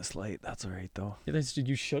greatest in this light. That's all right though.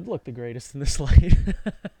 You should look the greatest in this light.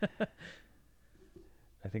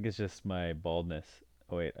 I think it's just my baldness.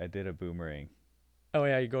 Oh wait, I did a boomerang. Oh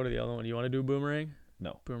yeah, you go to the other one. You want to do a boomerang?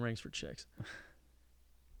 No. Boomerangs for chicks.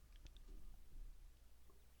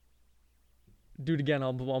 Do it again.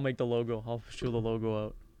 I'll make the logo. I'll show the logo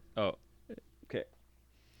out. Oh, okay.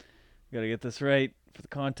 Gotta get this right for the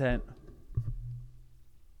content.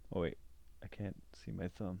 Oh wait, I can't see my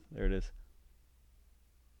thumb. There it is.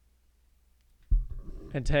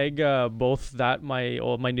 And tag both my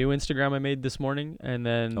new Instagram I made this morning, and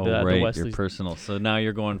then Oh the right, your Wesley's. personal. So now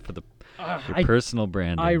you're going for the your I- personal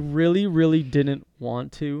branding. I really, really didn't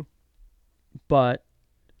want to, but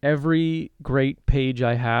every great page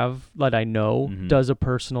I have that I know Mhm. does a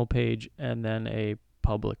personal page and then a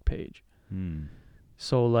public page.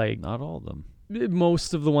 So like Not all of them.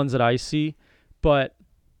 most of the ones that I see, but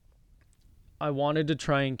I wanted to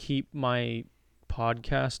try and keep my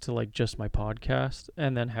podcast to like just my podcast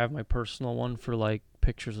and then have my personal one for like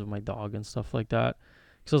pictures of my dog and stuff like that.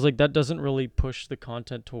 So I was like, that doesn't really push the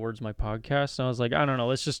content towards my podcast. And I was like, I don't know,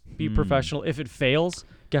 let's just be professional. If it fails,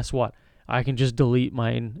 guess what? I can just delete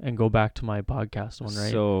mine and go back to my podcast one,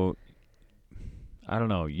 right? So I don't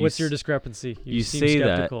know. What's your discrepancy? you seem say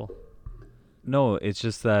that- skeptical. No, it's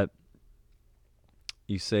just that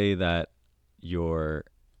you say that your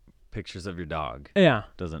pictures of your dog Yeah.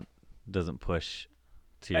 doesn't push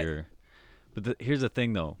to your. But here's the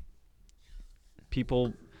thing, though.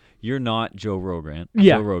 People, you're not Joe Rogan.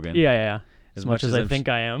 Yeah. Joe Rogan. Yeah. As As much as I I'm think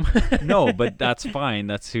I am. No, but that's fine.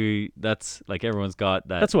 That's like everyone's got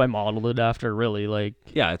that. That's who I modeled it after, really. Like,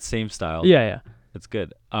 Yeah, it's same style. yeah. It's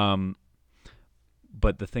good.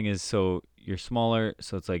 But the thing is, so you're smaller,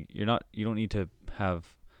 so it's like you don't need to have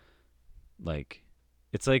like,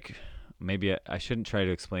 it's like, maybe I shouldn't try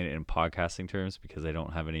to explain it in podcasting terms because I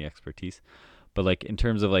don't have any expertise, but like in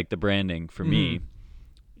terms of like the branding for me,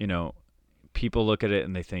 people look at it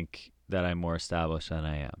and they think that I'm more established than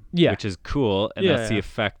I am, Yeah. which is cool. And Yeah, that's the yeah.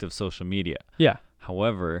 effect of social media. Yeah.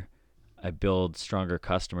 However, I build stronger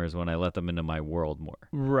customers when I let them into my world more.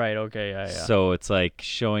 Right. Okay. Yeah. So it's like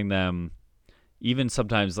showing them, even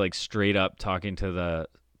sometimes like straight up talking to the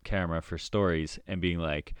camera for stories and being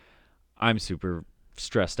like, I'm super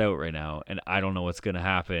stressed out right now and I don't know what's going to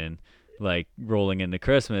happen. Like rolling into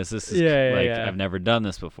Christmas, this is I've never done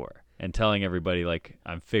this before, and telling everybody like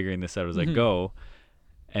I'm figuring this out as I go.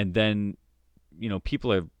 And then,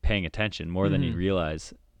 people are paying attention more than you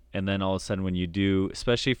realize. And then all of a sudden when you do,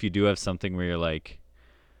 especially if you do have something where you're like,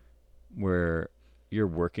 where you're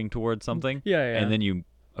working towards something and then you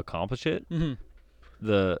accomplish it,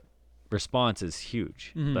 the response is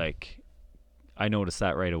huge. Like I noticed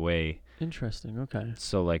that right away. Interesting. Okay.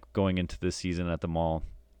 So like going into this season at the mall,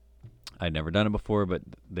 I'd never done it before, but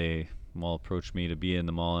mall approached me to be in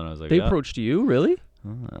the mall, and I was like, They approached you, really?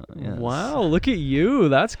 yes. Wow, look at you.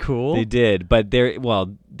 That's cool. They did, but they're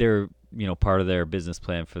part of their business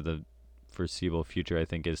plan for the foreseeable future, I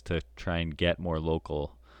think, is to try and get more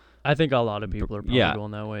local. I think a lot of people are probably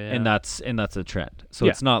going that way. Yeah. And that's a trend. So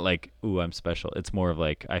it's not like, ooh, I'm special. It's more of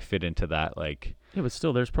like I fit into that, like. Yeah, but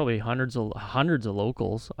still, there's probably hundreds of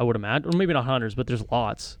locals, I would imagine. Or maybe not hundreds, but there's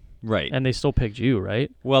lots. Right. And they still picked you,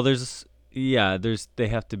 right? Well, they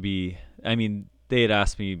have to be. I mean, they had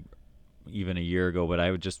asked me even a year ago, but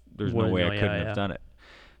there's no way I couldn't have done it.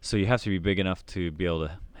 So you have to be big enough to be able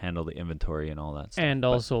to handle the inventory and all that stuff. And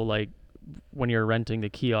also, like, when you're renting the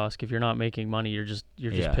kiosk, if you're not making money, you're just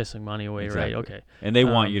pissing money away, exactly. right? Okay. And they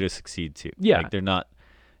want you to succeed too. Yeah. Like they're not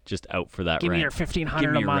just out for that Give rent. me your $1,500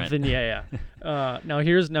 Give me a your month, rent. and now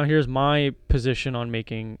here's my position on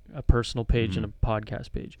making a personal page and a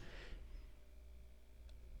podcast page.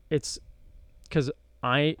 It's because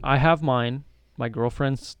I have mine. My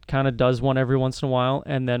girlfriend kind of does one every once in a while,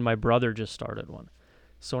 and then my brother just started one.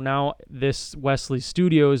 So now this Wesley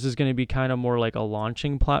Studios is going to be kind of more like a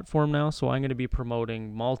launching platform now. So I'm going to be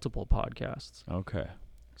promoting multiple podcasts. Okay.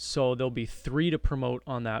 So there'll be 3 to promote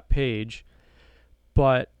on that page.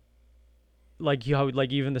 But like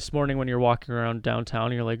even this morning when you're walking around downtown,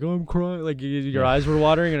 and you're like, oh, I'm crying. Like your eyes were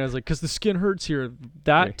watering, and I was like, because the skin hurts here.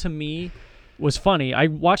 That to me was funny. I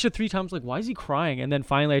watched it 3 times, like, why is he crying? And then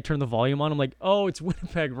finally I turned the volume on. I'm like, oh, it's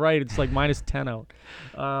Winnipeg, right? It's like -10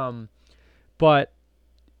 out. But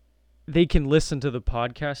they can listen to the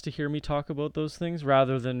podcast to hear me talk about those things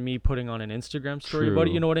rather than me putting on an Instagram story about it.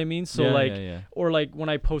 True. You know what I mean? So or like when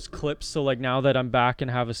I post clips. So like now that I'm back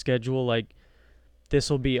and have a schedule, like this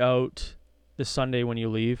will be out this Sunday when you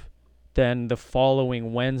leave. Then the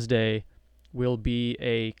following Wednesday will be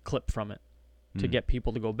a clip from it to get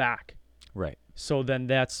people to go back. Right. So then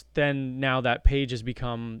now that page has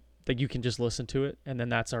become like you can just listen to it, and then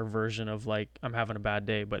that's our version of like I'm having a bad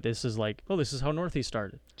day, but this is like, oh, this is how Northeast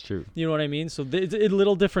started. True. You know what I mean? So it's a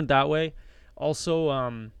little different that way. Also,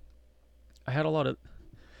 I had a lot of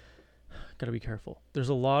gotta be careful. There's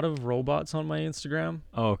a lot of robots on my Instagram.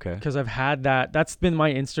 Oh, okay. Because I've had that's been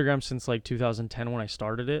my Instagram since like 2010 when I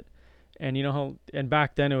started it. And you know how, and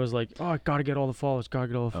back then it was like, oh, I gotta get all the followers,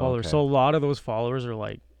 Okay. So a lot of those followers are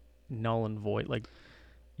like null and void. Like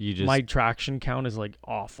my traction count is like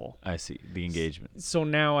awful. I see the engagement. So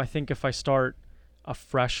now I think if I start a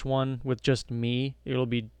fresh one with just me, it'll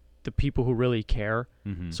be the people who really care.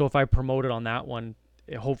 Mm-hmm. So if I promote it on that one,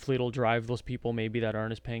 hopefully it'll drive those people maybe that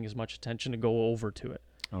aren't as paying as much attention to go over to it.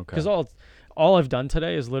 Okay. Because all I've done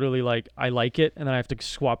today is literally like I like it, and then I have to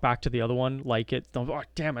swap back to the other one, like it. Oh,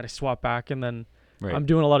 damn it, I swap back, and then Right. I'm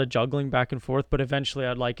doing a lot of juggling back and forth. But eventually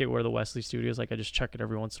I'd like it where the Wesley Studios, like I just check it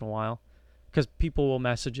every once in a while. Because people will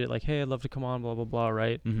message it like, hey, I'd love to come on, blah, blah, blah,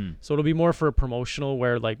 right? Mm-hmm. So it'll be more for a promotional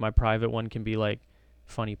where like my private one can be like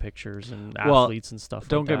funny pictures and Well, athletes and stuff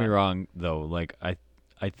Don't like get me that. wrong, though. Like, I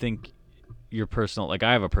think your personal, like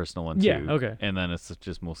I have a personal one too. Yeah, okay. And then it's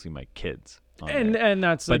just mostly my kids. on And there. and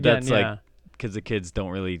that's, But again, that's yeah. like, because the kids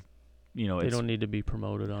don't really, They don't need to be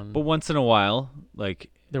promoted on. But once in a while, like,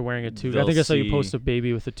 They're wearing a toque. I they'll think I saw you see- post a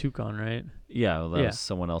baby with a toque on, right? yeah, well, that Yeah. was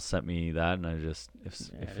someone else sent me that, and I just, if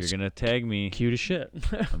it's you're gonna tag me, Cute as shit.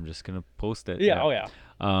 I'm just gonna post it. Oh yeah.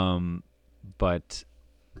 But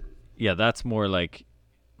yeah, that's more like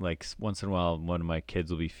once in a while, one of my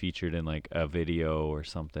kids will be featured in like a video or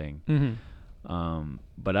something. Mm-hmm.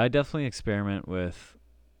 But I definitely experiment with,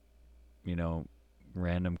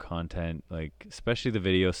 random content, like especially the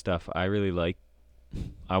video stuff. I really like.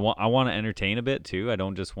 I want to entertain a bit too. I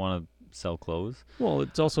don't just want to sell clothes. Well,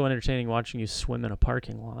 it's also entertaining watching you swim in a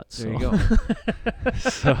parking lot. So. There you go.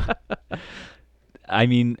 So, I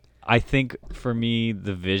mean, I think for me,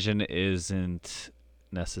 the vision isn't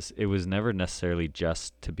it was never necessarily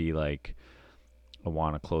just to be like, I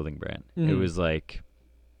want a clothing brand. It Mhm. was like,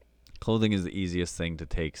 clothing is the easiest thing to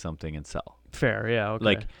take something and sell. Fair, yeah, okay.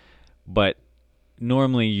 Like, but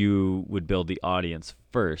normally you would build the audience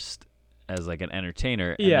first as like an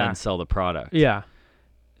entertainer and Yeah. then sell the product. Yeah.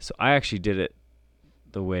 So I actually did it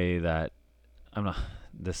the way that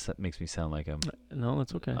this makes me sound like No,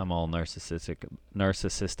 that's okay. I'm all narcissistic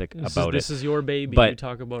This about This is your baby. But- You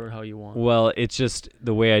talk about it how you want. Well, it's just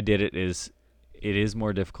the way I did it is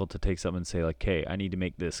more difficult to take something and say like, "Hey, I need to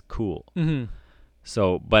make this cool." Mm-hmm.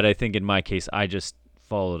 So, but I think in my case, I just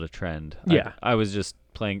followed a trend. Yeah. I was just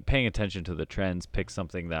paying attention to the trends, picked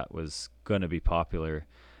something that was going to be popular,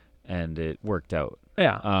 and it worked out.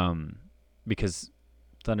 Yeah. Because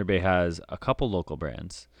Thunder Bay has a couple local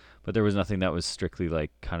brands, but there was nothing that was strictly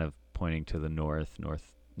like kind of pointing to the north, Okay,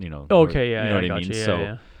 yeah, you know yeah, what I I got mean? you, yeah, So,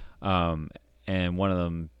 yeah. And one of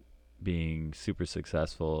them being super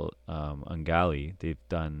successful, Ungali, they've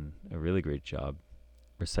done a really great job.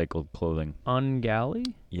 Recycled clothing.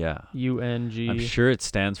 Ungally? Yeah. UNG. I'm sure it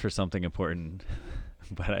stands for something important,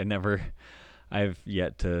 but I've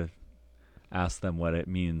yet to ask them what it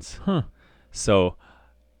means. Huh. So,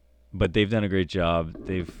 but they've done a great job.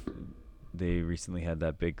 They recently had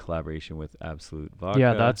that big collaboration with Absolute Vodka.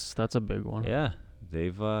 Yeah, that's a big one. Yeah,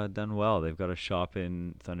 they've done well. They've got a shop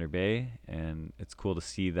in Thunder Bay, and it's cool to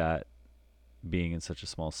see that being in such a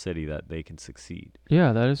small city that they can succeed.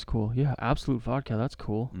 Yeah, that is cool. Yeah, Absolute Vodka, that's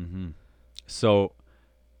cool. Mm-hmm. So,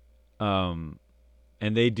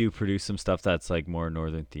 and they do produce some stuff that's like more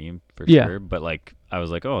northern themed for Yeah. sure. But like, I was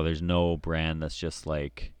like, oh, there's no brand that's just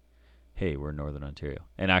like hey, we're in Northern Ontario.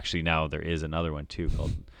 And actually now there is another one too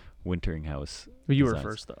called Wintering House. But you were Designs.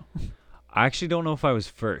 first though. I actually don't know if I was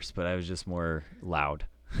first, but I was just more loud.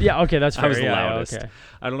 Yeah, okay, that's fair. I was the yeah, loudest. okay.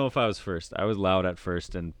 I don't know if I was first. I was loud at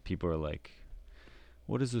first, and people were like,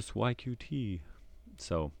 "What is this YQT?"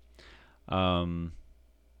 So, I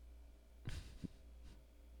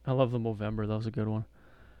love the Movember. That was a good one.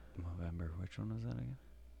 November. Which one was that again?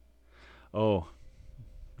 Oh,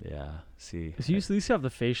 yeah. See, Cause you used to have the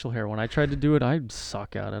facial hair. When I tried to do it, I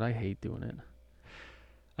suck at it. I hate doing it.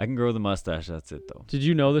 I can grow the mustache. That's it, though. Did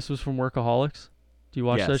you know this was from Workaholics? Do you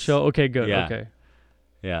watch that Yes. show? Okay, good. Yeah. Okay.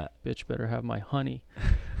 Yeah. Bitch better have my honey.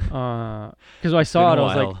 Because I saw it, I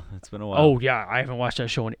was like, it's been a while. oh yeah, I haven't watched that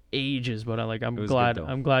show in ages, but I'm It was good, glad though.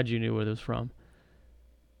 I'm glad you knew where it was from.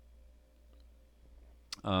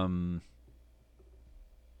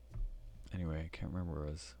 Anyway, I can't remember where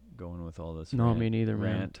I was going with all this. No, me neither,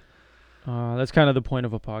 man. Rant. That's kind of the point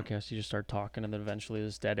of a podcast. You just start talking, and then eventually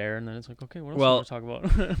there's dead air, and then it's like, okay, what else Well, do we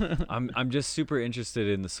talk about? I'm just super interested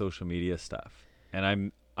in the social media stuff,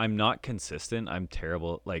 and I'm not consistent. I'm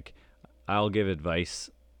terrible. Like, I'll give advice,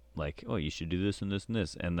 like, oh, you should do this and this and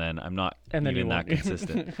this, and then I'm not And then even you that won't.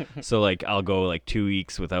 consistent. So like, I'll go like 2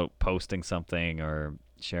 weeks without posting something or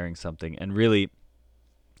sharing something, and really,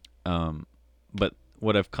 but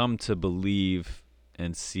what I've come to believe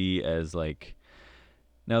and see as like,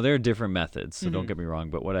 now there are different methods, so don't Mhm. get me wrong,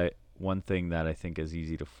 but one thing that I think is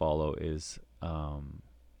easy to follow is, I'm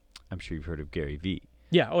sure you've heard of Gary Vee.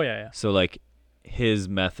 Yeah. Oh yeah. Yeah. So like, his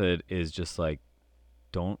method is just like,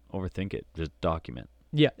 don't overthink it, just document.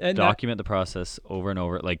 Yeah. And Document the process over and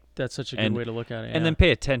over, like, that's such a good and- way to look at it. and then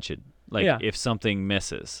pay attention. Like, Yeah. if something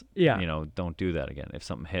misses, Yeah. you know, don't do that again. If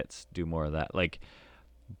something hits, do more of that. Like,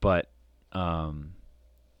 but at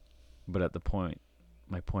the point,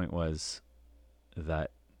 my point was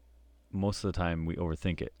that most of the time we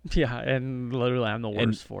overthink it. yeah, and literally I'm the And-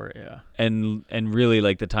 worst for it. Yeah. And really,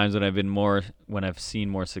 like, the times when I've seen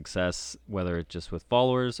more success, whether it's just with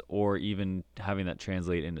followers or even having that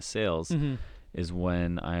translate into sales, Mm-hmm. is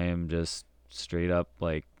when I am just straight up,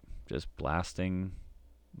 like, just blasting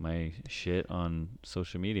my shit on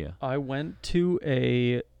social media. I went to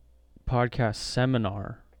a podcast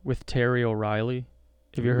seminar with Terry O'Reilly.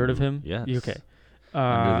 Have you heard of Ooh, him? yes. Okay.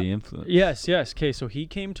 Under the influence. Yes. Okay, so he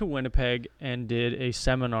came to Winnipeg and did a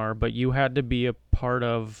seminar, but you had to be a part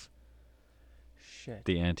of. Shit.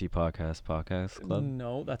 The anti-podcast club.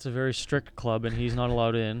 No, that's a very strict club, and he's not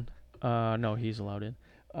allowed in. No, he's allowed in.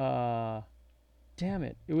 Damn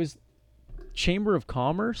it! It was Chamber of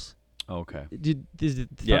Commerce. Okay. Did Thunder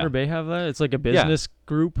Yeah. Bay have that? It's like a business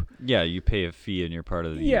group. Yeah, you pay a fee and you're part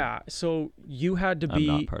of the. Yeah. So you had to I'm be.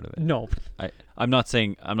 not part of it. No, I'm not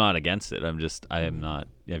saying I'm not against it.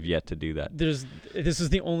 I've yet to do that. this is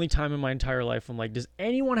the only time in my entire life I'm like, does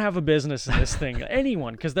anyone have a business in this thing?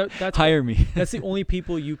 Anyone? Because that's Hire me. that's the only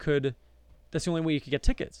people you could. That's the only way you could get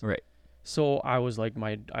tickets. Right. So I was like,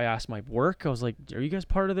 I asked my work. I was like, are you guys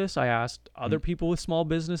part of this? I asked other people with small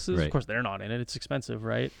businesses. Right. Of course, they're not in it. It's expensive,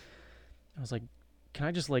 right? I was like, can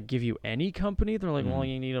I just like give you any company? They're like, well,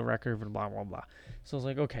 you need a record and blah blah blah. So I was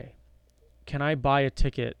like, okay, can I buy a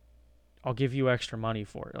ticket? I'll give you extra money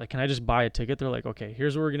for it. Like, can I just buy a ticket? They're like, okay,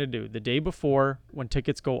 here's what we're gonna do. The day before, when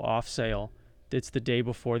tickets go off sale, it's the day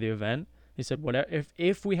before the event. They said, whatever.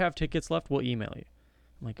 If we have tickets left, we'll email you.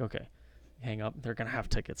 I'm like, okay. Hang up. They're gonna have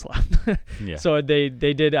tickets left. Yeah. So they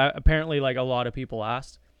did. Apparently, like a lot of people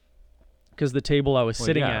asked, because the table I was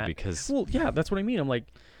sitting at. because Well, yeah, that's what I mean. I'm like,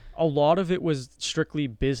 a lot of it was strictly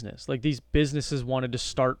business. Like, these businesses wanted to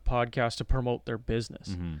start podcasts to promote their business.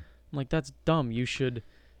 Mhm. I'm like, that's dumb. You should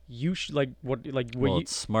like what well, you.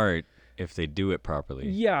 it's smart if they do it properly.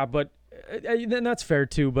 Yeah, but then that's fair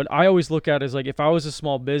too. But I always look at it as like, if I was a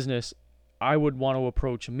small business, I would want to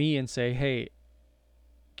approach me and say, hey,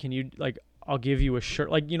 can you, like, I'll give you a shirt.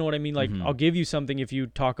 Like, you know what I mean? Like, Mhm. I'll give you something if you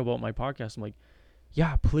talk about my podcast. I'm like,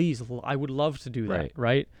 yeah, please. I would love to do that.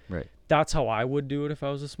 Right. Right. That's how I would do it if I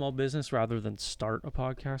was a small business rather than start a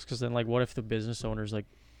podcast. Because then, like, what if the business owner's like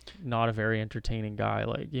not a very entertaining guy?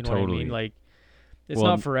 Like, you know what I Totally. mean? Like, it's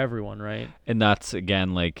Well, not for everyone, right? And that's,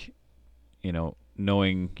 again, like, you know,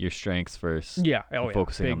 knowing your strengths first. Yeah. Oh, yeah.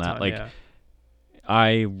 Focusing Big on that. time, Like, yeah.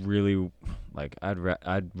 I really, like,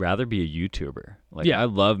 I'd rather be a YouTuber. Like, Yeah. I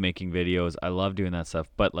love making videos. I love doing that stuff.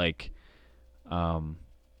 But, like,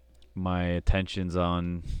 my attention's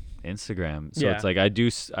on Instagram. So Yeah. it's like, I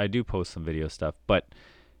do post some video stuff, but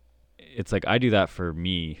it's like, I do that for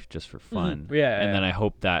me, just for fun. Yeah, And yeah. then I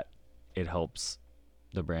hope that it helps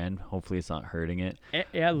the brand. Hopefully it's not hurting it.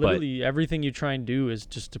 Yeah, literally everything you try and do is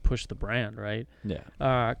just to push the brand, right?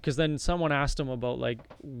 Yeah. Because then someone asked him about like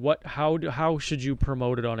how should you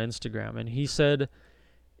promote it on Instagram, and he said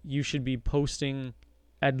you should be posting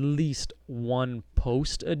at least one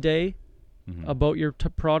post a day about your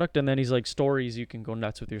product, and then he's like, stories, you can go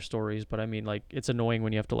nuts with your stories, but I mean, like, it's annoying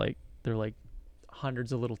when you have to, like, they're like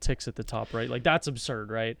hundreds of little ticks at the top, right? Like, that's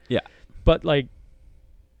absurd, right? Yeah. But like,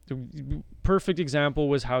 the perfect example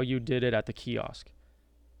was how you did it at the kiosk.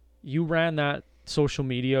 You ran that social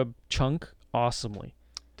media chunk awesomely.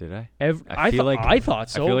 Did I? I thought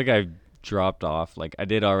so. I feel like I dropped off. Like, I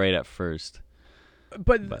did all right at first.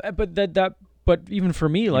 But even for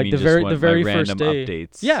me, like the very first day,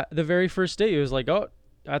 updates. Yeah, the very first day, it was like, oh,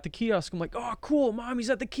 at the kiosk. I'm like, oh, cool,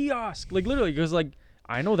 Mommy's at the kiosk. Like, literally, because like,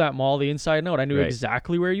 I know that mall, the inside out. I knew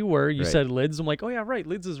exactly where you were. You said Lids. I'm like, oh yeah, right,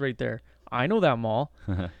 Lids is right there. I know that mall,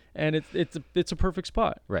 and it's a perfect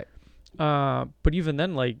spot. Right. But even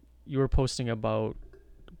then, like, you were posting about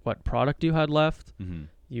what product you had left. Mm-hmm.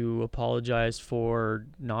 You apologized for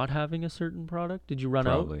not having a certain product. Did you run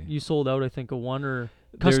Probably. out? You sold out, I think, a one or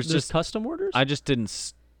There's just custom orders. I just didn't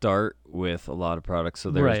start with a lot of products, so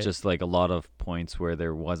there was just like a lot of points where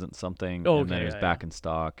there wasn't something, and then it was back in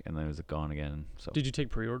stock, and then it was gone again. So did you take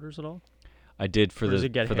pre-orders at all? I did for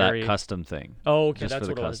that custom thing. Oh, okay, just that's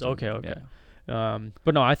for what the it was. custom. Okay. Yeah.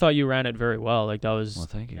 But no, I thought you ran it very well. Like, that was. Well,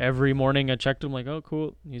 thank you. Every morning I checked him, like, oh,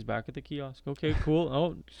 cool, he's back at the kiosk. Okay, cool.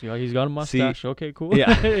 Oh, see, he's got a mustache. Okay, cool.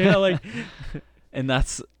 Yeah. Yeah, like. And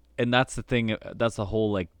that's the thing. That's the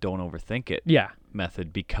whole, like, don't overthink it. Yeah.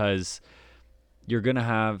 Method, because you're gonna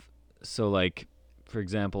have, so like, for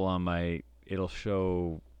example, on it'll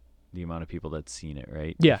show the amount of people that's seen it,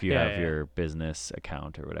 right? Yeah. If you have your business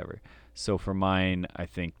account or whatever. So for mine, I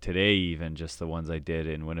think today, even just the ones I did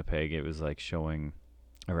in Winnipeg, it was like showing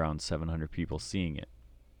around 700 people seeing it.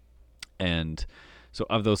 And so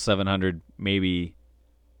of those 700, maybe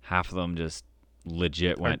half of them just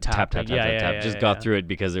legit went tap, got through it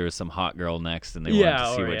because there was some hot girl next and they wanted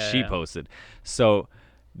to see what she posted. So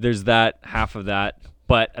there's that, half of that.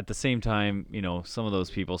 But at the same time, you know, some of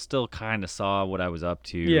those people still kind of saw what I was up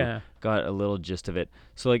to, got a little gist of it.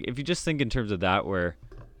 So like, if you just think in terms of that, where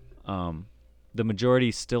the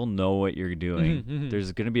majority still know what you're doing,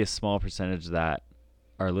 there's going to be a small percentage that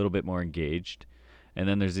are a little bit more engaged, and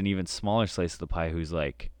then there's an even smaller slice of the pie who's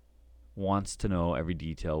like wants to know every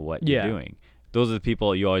detail what you're doing. Those are the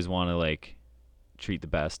people you always want to like treat the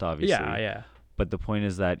best, obviously. Yeah. But the point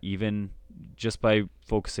is that even just by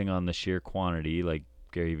focusing on the sheer quantity, like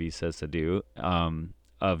Gary Vee says to do,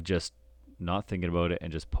 of just not thinking about it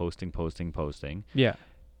and just posting. Yeah.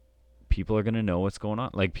 People are going to know what's going on.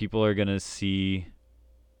 Like, people are going to see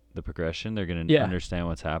the progression. They're going to understand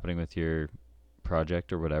what's happening with your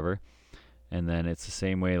project or whatever. And then it's the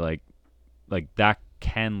same way, like that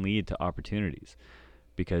can lead to opportunities,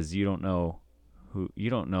 because you don't know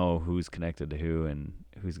who's connected to who and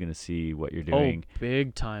who's going to see what you're doing. Oh,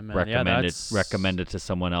 big time, man. Recommend it to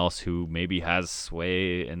someone else who maybe has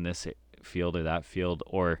sway in this field or that field,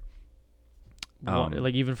 or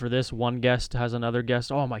like, even for this, one guest has another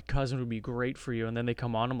guest. Oh, my cousin would be great for you, and then they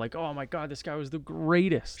come on. I'm like, oh my god, this guy was the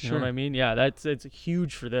greatest. You know what I mean? Yeah, it's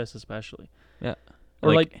huge for this, especially. Yeah.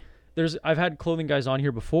 Or like I've had clothing guys on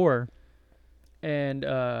here before, and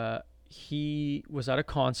he was at a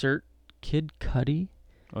concert. Kid Cudi.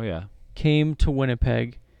 Oh yeah. Came to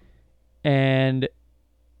Winnipeg, and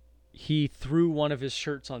he threw one of his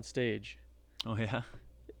shirts on stage. Oh yeah.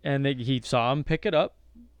 And he saw him pick it up,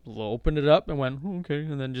 opened it up, and went, okay,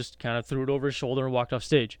 and then just kind of threw it over his shoulder and walked off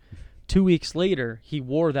stage. 2 weeks later, he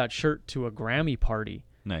wore that shirt to a Grammy party.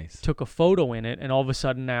 Nice. Took a photo in it, and all of a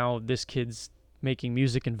sudden now this kid's making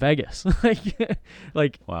music in Vegas.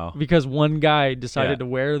 like wow. Because one guy decided to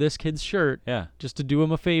wear this kid's shirt just to do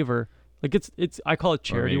him a favor. Like, it's I call it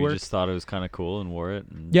charity work. Or maybe just thought it was kind of cool and wore it.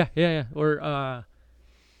 And Yeah. Or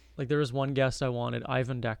like, there was one guest I wanted,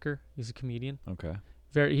 Ivan Decker. He's a comedian. Okay.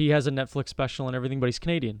 He has a Netflix special and everything, but he's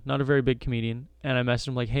Canadian, not a very big comedian. And I messaged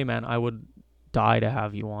him like, hey man, I would die to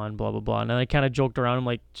have you on, blah blah blah. And then I kind of joked around. I'm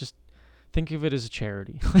like, just think of it as a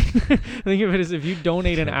charity. Think of it as, if you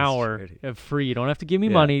donate an hour of free, you don't have to give me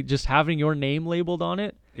money. Just having your name labeled on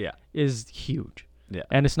it is huge. Yeah.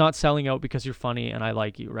 And it's not selling out because you're funny and I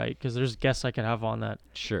like you, right? Because there's guests I could have on that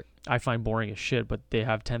I find boring as shit, but they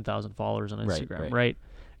have 10,000 followers on Instagram, right?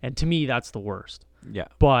 And to me, that's the worst. Yeah.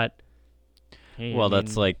 But hey, well,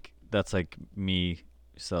 that's like me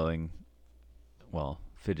selling. Well,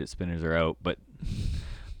 fidget spinners are out, but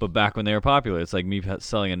But back when they were popular, it's like me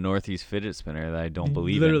selling a Northeast fidget spinner that I don't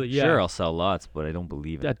believe Literally, in. yeah. Sure, I'll sell lots, but I don't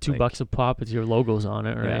believe in At it. $2 a pop, it's your logos on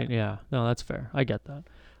it, right? Yeah. No, that's fair. I get that.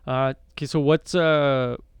 Okay, so what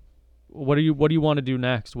do you want to do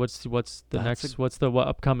next? What's the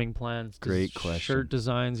upcoming plans? Great question. Shirt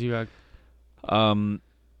designs you got.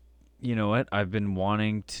 You know what? I've been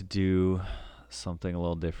wanting to do something a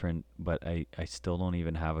little different, but I still don't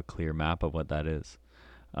even have a clear map of what that is.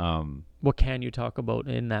 What can you talk about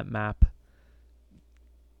in that map?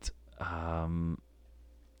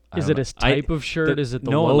 Is it a type of shirt? Is it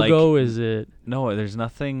the logo? Is it? No, there's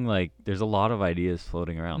nothing like. There's a lot of ideas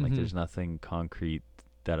floating around. Like Mhm. there's nothing concrete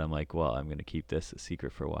that I'm like, well, I'm gonna keep this a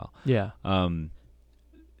secret for a while. Yeah.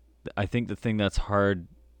 I think the thing that's hard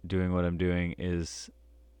doing what I'm doing is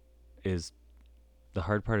the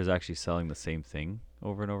hard part is actually selling the same thing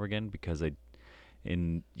over and over again, because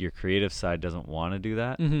in your creative side doesn't want to do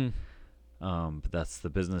that. Mm-hmm. But that's the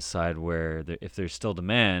business side where if there's still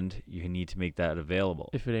demand, you need to make that available.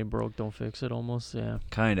 If it ain't broke, don't fix it. Almost, yeah.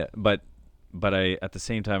 Kinda, but I at the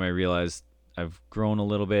same time I realized I've grown a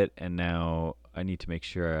little bit, and now I need to make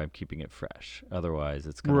sure I'm keeping it fresh. Otherwise,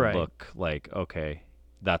 it's gonna look like, okay,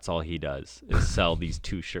 that's all he does is sell these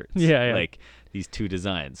 2 shirts. Yeah. Like these 2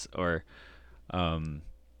 designs, or,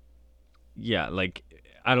 like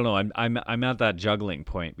I don't know. I'm at that juggling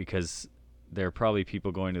point, because there are probably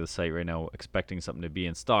people going to the site right now expecting something to be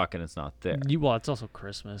in stock and it's not there. Well, it's also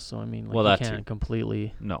Christmas, so I mean, like, Well, you that can't too.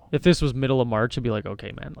 completely. No. If this was middle of March, it'd be like,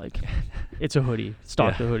 okay, man, like, it's a hoodie,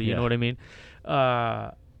 stock the hoodie. You know what I mean?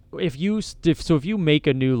 If you make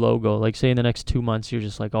a new logo, like say in the next 2 months, you're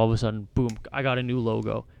just like all of a sudden, boom, I got a new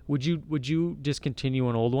logo. Would you discontinue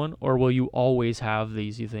an old one, or will you always have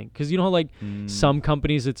these? You think? Because you know how like some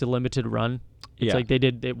companies, it's a limited run. It's like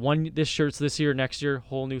this shirt's this year, next year,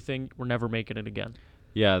 whole new thing. We're never making it again.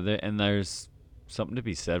 Yeah, and there's something to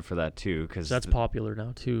be said for that too, because that's popular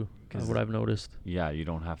now too. Is what I've noticed. Yeah, you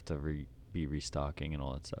don't have to be restocking and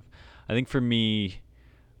all that stuff. I think for me,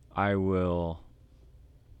 I will.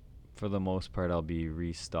 For the most part, I'll be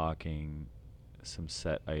restocking some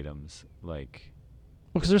set items, like.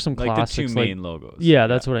 Well, because there's some classics, like the 2 main logos. Yeah,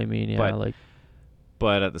 that's what I mean. Yeah,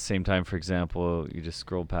 But at the same time, for example, you just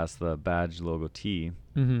scroll past the badge logo tee.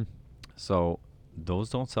 Mm-hmm. So those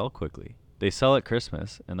don't sell quickly. They sell at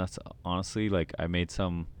Christmas, and that's honestly like I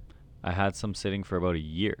had some sitting for about a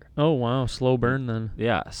year. Oh wow, slow burn then.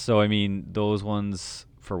 Yeah, so I mean those ones,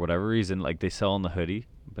 for whatever reason, like they sell on the hoodie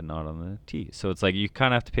but not on the tee. So it's like you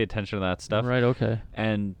kind of have to pay attention to that stuff. Right. Okay.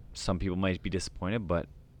 And some people might be disappointed, but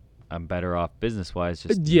I'm better off business wise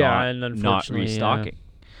just not restocking.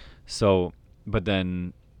 Yeah. So, but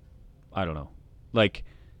then I don't know. Like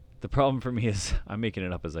the problem for me is I'm making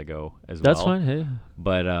it up as I go as well. That's fine. Hey.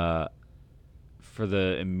 But for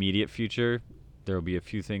the immediate future, there will be a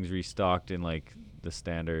few things restocked in like the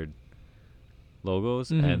standard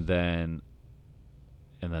logos, and then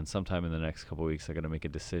sometime in the next couple of weeks I got to make a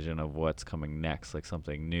decision of what's coming next, like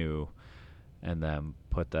something new, and then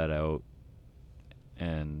put that out.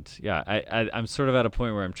 And yeah, I'm sort of at a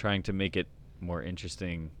point where I'm trying to make it more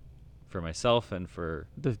interesting for myself and for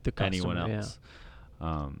the customer, anyone else.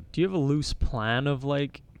 Yeah. Do you have a loose plan of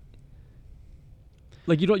like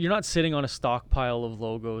you're not sitting on a stockpile of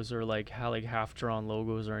logos or like how like half drawn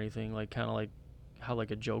logos or anything, like kind of like how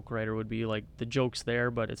like a joke writer would be, like the joke's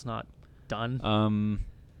there but it's not done?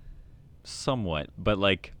 Somewhat, but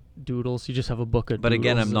like doodles, you just have a book of but doodles.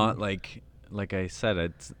 Again, I'm not like I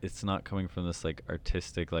said, it's not coming from this like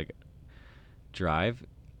artistic like drive.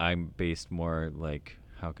 I'm based more like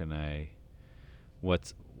how can I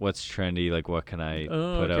what's trendy, like what can I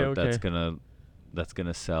put out that's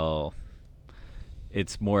gonna sell.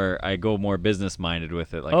 It's more, I go more business minded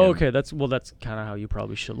with it. Like that's kind of how you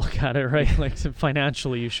probably should look at it, right? Like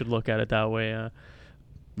financially you should look at it that way.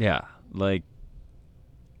 Yeah, like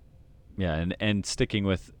and sticking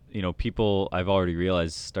with, people I've already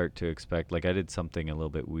realized start to expect, like I did something a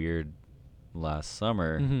little bit weird last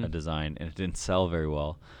summer, a design, and it didn't sell very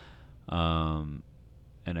well. And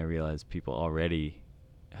I realized people already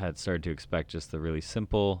had started to expect just the really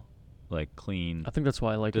simple, like clean. I think that's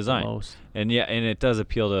why I like design. it the most. And yeah, and it does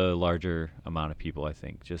appeal to a larger amount of people, I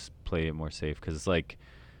think. Just play it more safe, because it's like,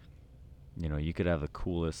 you could have the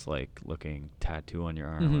coolest like looking tattoo on your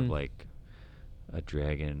arm of like a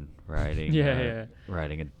dragon riding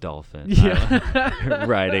riding a dolphin,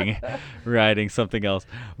 riding something else,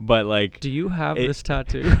 but like, do you have this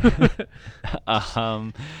tattoo?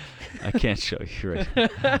 I can't show you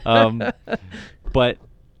right.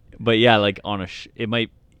 But yeah, like on it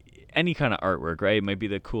might any kind of artwork, right? It might be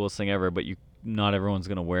the coolest thing ever, but you not everyone's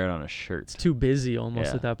gonna wear it on a shirt. It's too busy almost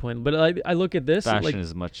Yeah. at that point. But I look at this Fashion like,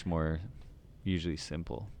 is much more usually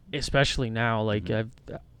simple. especially now, like Mhm.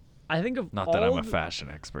 I think of Not that I'm all a the- fashion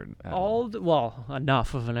expert. at all the, well,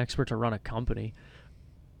 enough of an expert to run a company.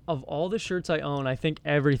 Of all the shirts I own, I think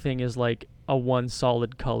everything is like a one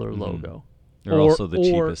solid color Mhm. logo. They're or- also the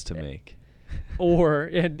or- cheapest to make. Or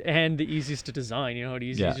and the easiest to design. You know, the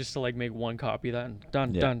easiest Yeah. just to like make one copy of that and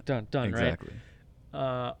done, Yeah, done, Exactly.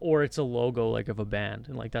 right? Or it's a logo like of a band,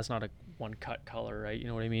 and like that's not a one cut color, right? You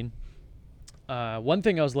know what I mean? One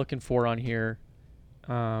thing I was looking for on here,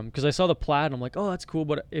 because I saw the plaid, I'm like, oh, that's cool.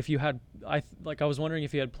 But if you had, I was wondering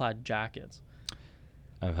if you had plaid jackets.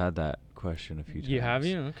 I've had that question a few times. You have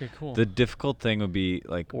you? Okay, cool. The difficult thing would be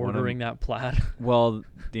like Ordering that plaid. Well,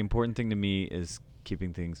 the important thing to me is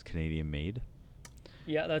keeping things Canadian made.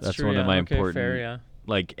 Yeah, that's That's true. one of yeah. my Okay, important- fair, yeah.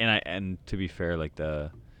 Like, and to be fair, like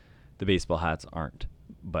the baseball hats aren't,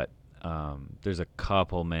 but there's a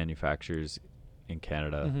couple manufacturers in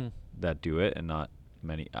Canada Mhm. that do it, and not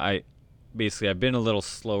many. I've been a little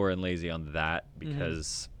slower and lazy on that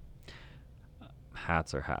because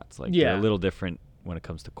hats are hats. Like they're Yeah. a little different when it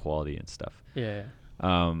comes to quality and stuff. Yeah.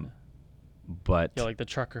 But Yeah, like the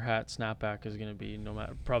trucker hat snapback is gonna be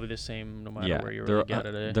probably the same no matter yeah, where you they're really get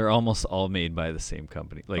it. Eh? they're almost all made by the same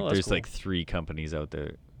company. Like that's there's cool. like 3 companies out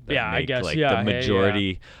there. That Yeah, I make, guess, like yeah, the hey, yeah.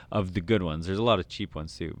 majority of the good ones. There's a lot of cheap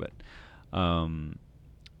ones too,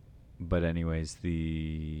 but anyways,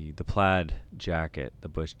 the plaid jacket, the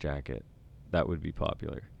Bush jacket, that would be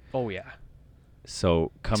popular. Oh yeah,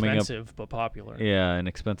 So coming expensive but popular. up, yeah, and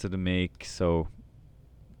expensive to make. So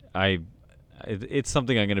it's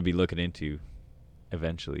something I'm gonna be looking into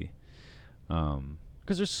eventually.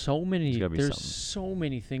 Because there's so many. gotta be There's something. so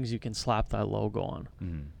many things you can slap that logo on.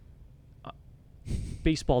 Mhm.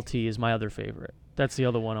 Baseball tee is my other favorite. That's the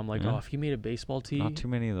other one. I'm like, Yeah. oh, if you made a baseball tee. Not too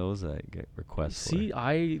many of those that I get requests See, for.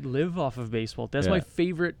 I live off of baseball. That's Yeah. my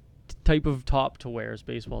favorite type of top to wear is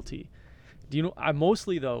baseball tee. Do you know? I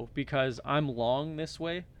mostly though because I'm long this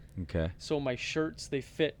way, Okay. so my shirts they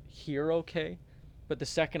fit here okay, but the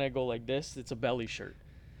second I go like this, it's a belly shirt.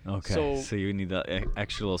 Okay. So- So you need that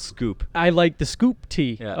extra little scoop. I like the scoop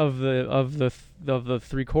tee Yeah. of the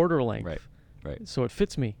 3/4 length. Right. Right. So it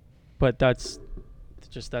fits me, but that's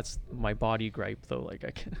my body gripe though. Like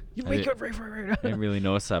I can. You I make di- it right. I didn't really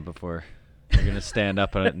notice that before. You're gonna stand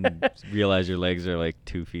up on it and realize your legs are like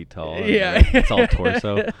 2 feet tall. and, Yeah. like, it's all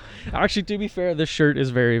torso. Actually, to be fair, this shirt is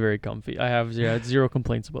very, very comfy. I have zero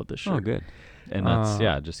complaints about this shirt. Oh, good. And that's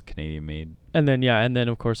Uh, just Canadian made. And then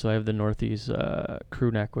of course I have the Northeast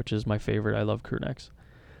crew neck, which is my favorite. I love crew necks.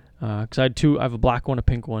 Because I had 2. I have a black one, a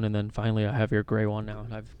pink one, and then finally I have your gray one now.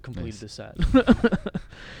 And I've completed Nice. the set.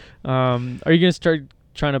 Are you gonna start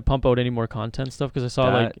trying to pump out any more content stuff? Because I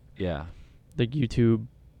saw like Yeah. the YouTube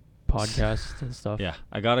podcast and stuff. Yeah.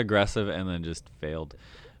 I got aggressive and then just failed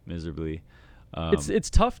miserably. It's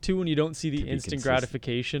tough too when you don't see to the be instant consistent.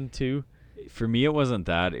 gratification too. For me, it wasn't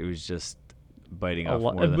that. It was just biting A off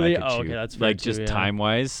lot- more than but I yeah, could oh, chew. okay, that's fair like too, just yeah. time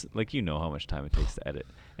wise, like you know how much time it takes to edit,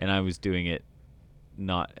 and I was doing it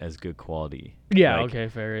not as good quality. Yeah. Like, Okay.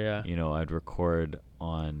 Fair. Yeah. You know, I'd record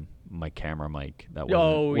on my camera mic that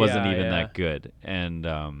Oh, wasn't yeah, even yeah. that good, and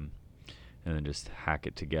then just hack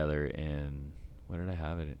it together in what did I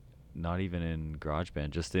have it? Not even in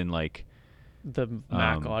GarageBand, just in like The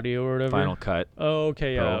Mac Audio or whatever. Final Cut. Oh,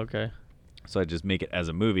 okay. Yeah. Pro. Okay. So I just make it as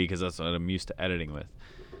a movie because that's what I'm used to editing with,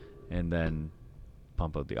 and then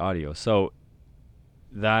pump out the audio. So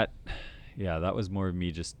that was more of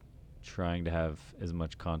me just trying to have as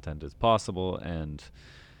much content as possible, and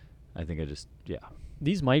I think I just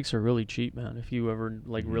These mics are really cheap, man. If you ever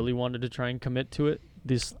like Mhm. really wanted to try and commit to it,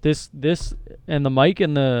 this and the mic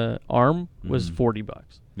and the arm was Mhm.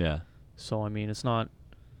 $40. yeah. So I mean, it's not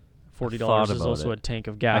 $40 thought is about also it. a tank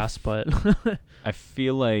of gas, but I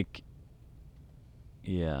feel like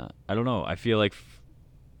I don't know. I feel like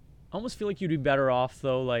I almost feel like you'd be better off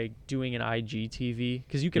though, like doing an IGTV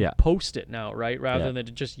because you can Yeah. post it now, right? Rather Yeah. than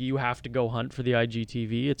it just you have to go hunt for the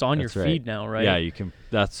IGTV. It's on That's your right. feed now, right? Yeah, you can.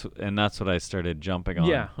 That's what I started jumping on.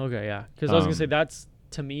 Yeah. Okay. Yeah. Because I was gonna say Um, that's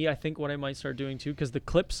to me. I think what I might start doing too, because the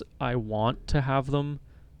clips I want to have them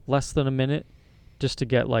less than a minute, just to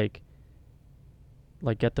get like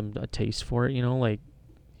get them a taste for it. You know, like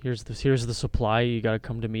here's the supply. You got to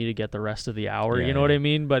come to me to get the rest of the hour. Yeah, you know what yeah. I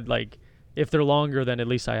mean? But like if they're longer, then at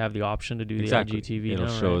least I have the option to do Exactly. the IGTV. It'll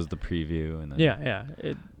now, show right? us the preview and then Yeah.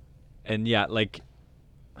 And yeah, like,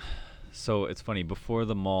 so it's funny. Before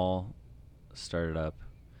the mall started up,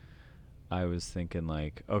 I was thinking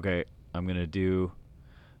like, okay, I'm gonna do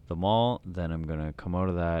the mall, then I'm gonna come out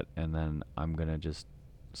of that, and then I'm gonna just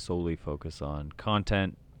solely focus on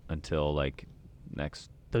content until like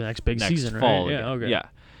the next big next season, fall right? again. Yeah, okay.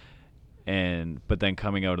 Yeah. But then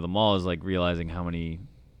coming out of the mall is like realizing how many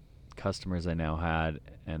customers I now had,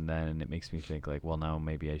 and then it makes me think like, well, now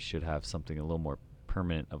maybe I should have something a little more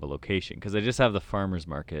permanent of a location, because I just have the farmers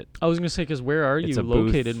market. I was gonna say, because where are It's you a booth.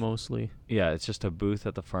 located mostly? Yeah, it's just a booth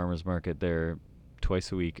at the farmers market there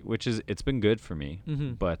twice a week, it's been good for me.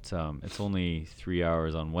 Mm-hmm. But it's only 3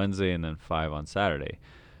 hours on Wednesday and then 5 on Saturday,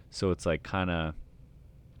 so it's like kind of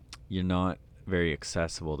you're not very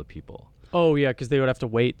accessible to people. Oh yeah, because they would have to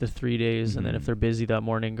wait the 3 days, and then if Mhm. they're busy that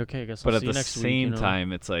morning, okay, I guess But I'll at see you the next week. same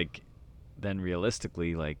time, it's like, then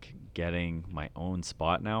realistically, like getting my own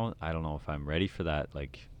spot now, I don't know if I'm ready for that,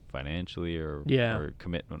 like financially or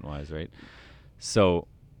commitment wise, right? So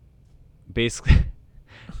basically,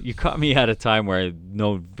 you caught me at a time where I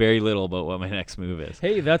know very little about what my next move is.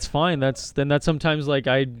 Hey, that's fine. That's sometimes like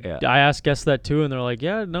I ask guests that too, and they're like,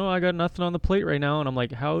 yeah, no, I got nothing on the plate right now, and I'm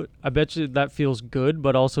like, how? I bet you that feels good,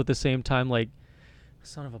 but also at the same time, like,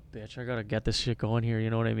 son of a bitch, I gotta get this shit going here. You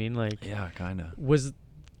know what I mean? Like, Yeah, kind of. was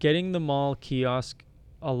getting the mall kiosk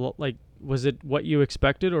like, was it what you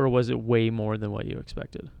expected, or was it way more than what you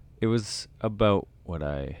expected? It was about what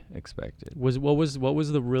I expected. What was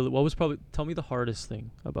probably, tell me the hardest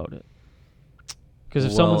thing about it? Because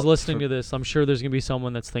if someone's Well, listening to this, I'm sure there's gonna be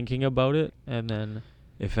someone that's thinking about it, and then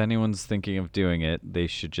If anyone's thinking of doing it, they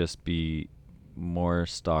should just be more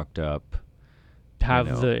stocked up.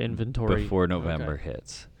 have the inventory before November Okay.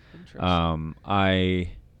 hits. Interesting.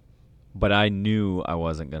 But I knew I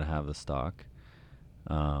wasn't gonna have the stock.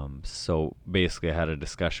 So basically, I had a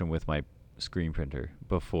discussion with my screen printer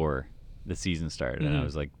before the season started, and I Mhm.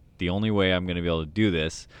 was like, the only way I'm gonna be able to do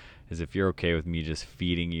this is if you're okay with me just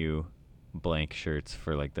feeding you blank shirts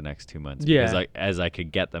for like the next 2 months. Yeah. Because as I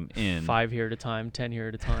could get them in 5 here at a time, 10 here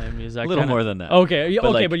at a time. Is that a little kinda- more than that. Okay, yeah, But,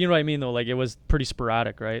 okay, like- but you know what I mean though. Like, it was pretty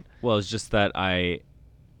sporadic, right? Well, it's just that I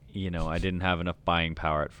didn't have enough buying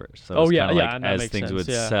power at first. So Oh, it's yeah, kinda yeah, like and that as makes things sense, would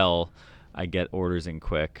yeah. sell, I get orders in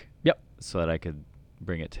quick. Yep. So that I could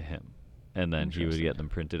bring it to him, and then he would Interesting. get them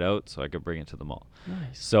printed out, so I could bring it to the mall.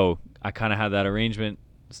 Nice. So I kind of had that arrangement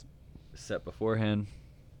set beforehand,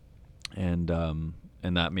 and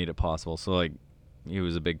that made it possible. So like, it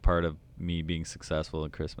was a big part of me being successful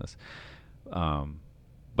at Christmas.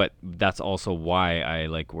 But that's also why I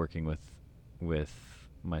like working with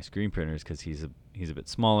my screen printers, because he's a bit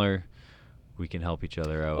smaller. We can help each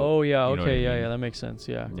other out. Oh yeah, You know what I okay, yeah, mean? yeah, that makes sense.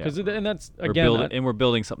 Yeah, Yeah. because and that's We're again, building, we're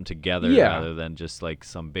building something together Yeah. rather than just like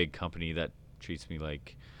some big company that treats me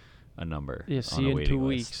like a number. yeah, on see a you in 2 waiting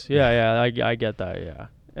weeks. list. Yeah, I get that. Yeah,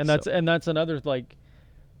 and that's So- and that's another like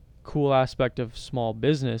cool aspect of small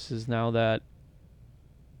business is now that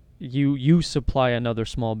you supply another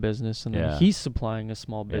small business, and then Yeah. he's supplying a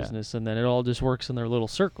small Yeah. business, and then it all just works in their little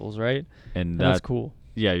circles, right? And And that's that, cool.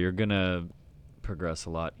 yeah, you're gonna progress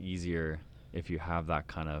a lot easier if you have that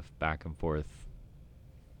kind of back and forth.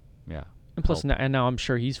 Yeah. And plus, help. now I'm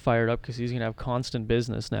sure he's fired up because he's gonna have constant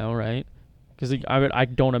business now, right? Because I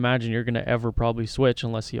don't imagine you're gonna ever probably switch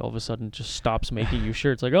unless he all of a sudden just stops making you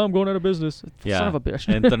shirts. Like, oh, I'm going out of business. Yeah. Son of a bitch.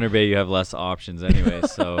 And Thunder Bay, you have less options anyway.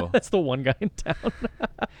 So That's the one guy in town.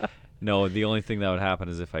 no, the only thing that would happen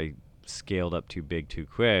is if I scaled up too big too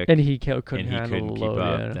quick, And he couldn't and he handle couldn't the keep load,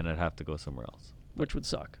 up, yeah. then I'd have to go somewhere else. Which would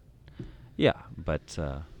suck. Yeah, but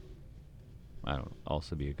I don't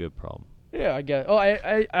also be a good problem. Yeah, I guess. Oh,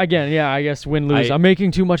 I guess win lose. I- I'm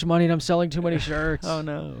making too much money and I'm selling too many shirts. Oh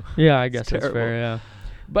no. Yeah, I guess that's terrible. fair. Yeah,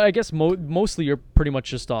 but I guess mostly you're pretty much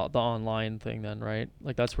just the online thing then, right?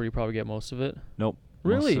 Like that's where you probably get most of it. Nope.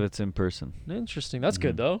 Really? Most of it's in person. Interesting. That's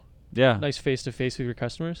good Mhm. though. Yeah. Nice face to face with your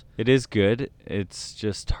customers. It is good. It's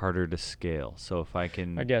just harder to scale. So if I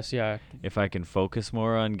can I guess, yeah. if I can focus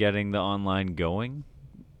more on getting the online going,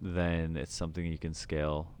 then it's something you can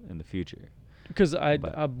scale in the future. Because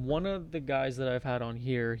But- one of the guys that I've had on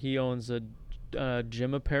here, he owns a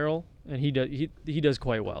gym apparel, and he does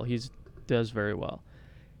quite well. Does very well.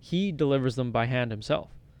 He delivers them by hand himself.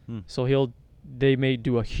 So they may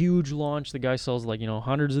do a huge launch. The guy sells like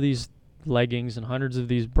hundreds of these leggings and hundreds of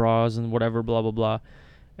these bras and whatever, blah blah blah,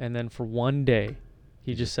 and then for one day,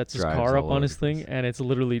 he just sets his drives car up all on over his the thing, place. and it's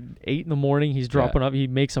literally 8 a.m. He's dropping Yeah. up. He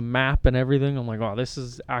makes a map and everything. I'm like, wow, this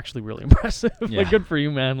is actually really impressive. Yeah. Like, good for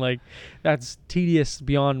you, man. Like, that's tedious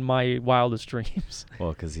beyond my wildest dreams.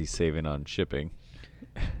 Well, because he's saving on shipping.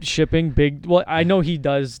 Shipping big. Well, I know he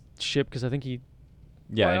does ship because I think he.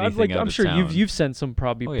 Yeah, well, anything like out I'm of sure town. you've sent some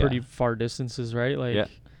probably Oh, yeah. pretty far distances, right? Like, Yeah.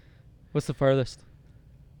 what's the farthest?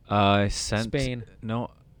 I sent Spain. No.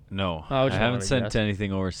 Oh, I I just haven't wanted to sent guess.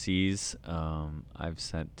 anything overseas. I've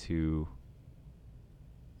sent to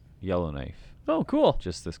Yellowknife Oh, cool.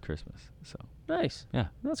 just this Christmas. So Nice. yeah,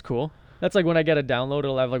 That's cool. That's like when I get a download,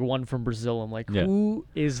 it'll have like one from Brazil. I'm like, Yeah. who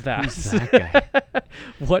is that? Who's that guy?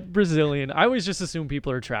 What Brazilian? I always just assume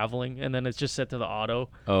people are traveling, and then it's just set to the auto.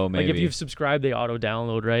 Oh, maybe. Like if you've subscribed, they auto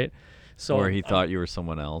download, right? So or he thought you were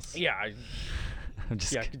someone else. yeah, I'm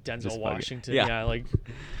just yeah, kidding. Denzel Just fucking- Washington. Yeah. Yeah, like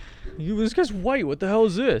this guy's white. What the hell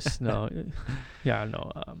is this? No, yeah,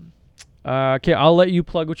 no. Okay, I'll let you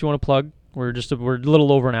plug what you want to plug. We're a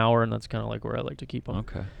little over an hour, and that's kind of like where I like to keep them.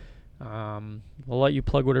 Okay. I'll let you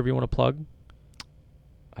plug whatever you want to plug.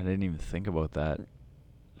 I didn't even think about that.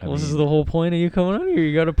 Well, this is the whole point of you coming on here.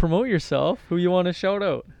 You got to promote yourself. Who you want to shout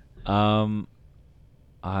out?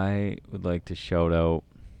 I would like to shout out.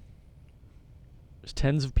 There's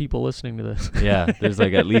tens of people listening to this. Yeah, there's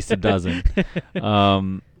like at least a dozen.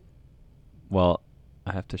 Well,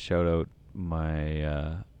 I have to shout out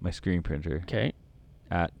my my screen printer Okay.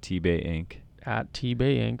 at T-Bay Inc. At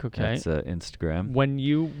T-Bay Inc. Okay. That's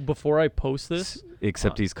Instagram. Before I post this,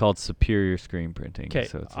 Except he's called Superior Screen Printing. okay,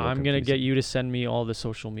 So it's I'm going to get you to send me all the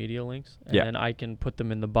social media links, and Yeah. then I can put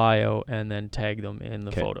them in the bio and then tag them in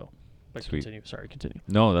the 'Kay. photo. But Sweet. continue. Sorry, continue.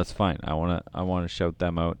 No, that's fine. I wanna shout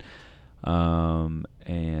them out. And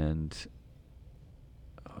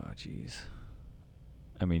oh jeez.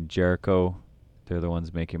 I mean Jericho, they're the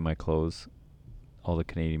ones making my clothes, all the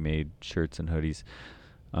Canadian made shirts and hoodies.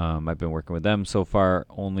 I've been working with them so far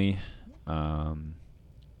only.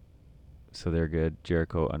 So they're good.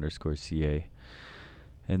 Jericho_CA.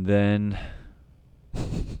 And then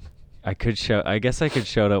I guess I could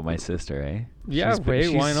shout out my sister, eh? Yeah, why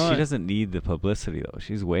She not? doesn't need the publicity though.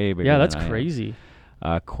 She's way bigger Yeah, that's than I am. crazy.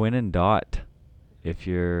 Quinn and Dot. If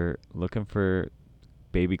you're looking for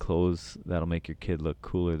baby clothes that'll make your kid look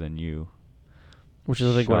cooler than you, Which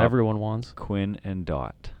is like what Shop. everyone wants. Quinn and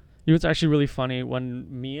Dot. You know, it's actually really funny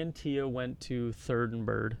when me and Tia went to Third and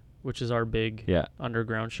Bird, which is our big Yeah.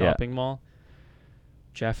 underground Yeah. shopping mall.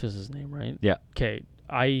 Jeff is his name, right? Yeah. Okay,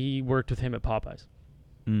 I worked with him at Popeyes,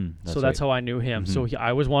 That's so that's right. how I knew him. So Mhm.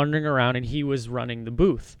 I was wandering around, and he was running the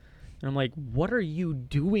booth. And I'm like, "What are you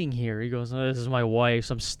doing here?" He goes, "Oh, this is my wife's.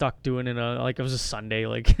 I'm stuck doing it. Like it was a Sunday,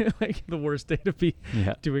 like like the worst day to be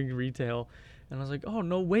Yeah. doing retail." And I was like, "Oh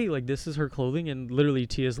no way! Like this is her clothing." And literally,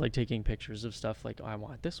 Tia's like taking pictures of stuff. Like, "I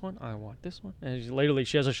want this one. I want this one." And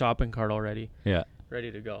she has a shopping cart already, Yeah.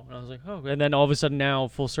 ready to go. And I was like, "Oh!" And then all of a sudden, now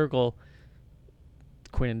full circle,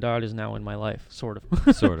 Quinn and Dot is now in my life, sort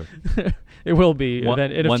of. Sort of. It will be One-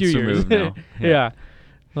 in a once few years. removed now. Yeah. Yeah.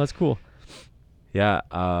 Well, that's cool. Yeah.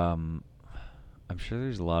 I'm sure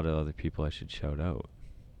there's a lot of other people I should shout out.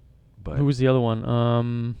 But Who was the other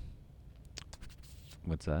one?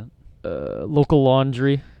 what's that? Local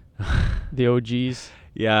Laundry, the OGs.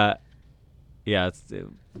 Yeah. Yeah,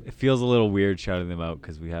 it feels a little weird shouting them out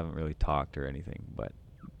because we haven't really talked or anything, but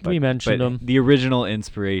We mentioned them. The original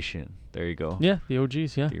inspiration. There you go. Yeah, the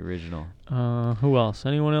OGs. Yeah. The original. Who else?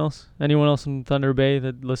 Anyone else? Anyone else in Thunder Bay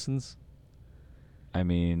that listens? I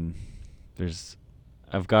mean,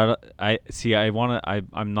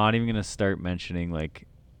 I'm not even gonna start mentioning like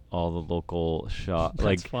all the local shop, That's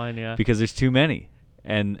like fine. Yeah. because there's too many.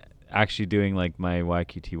 And actually doing like my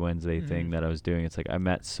YQT Wednesday thing that I was doing, it's like I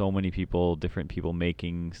met so many people, different people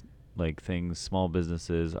making like things, small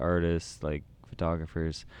businesses, artists, like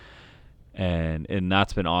photographers, and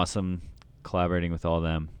that's been awesome collaborating with all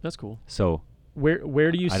them. That's cool. So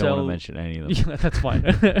Where do you I sell? don't want to mention any of them. Yeah, that's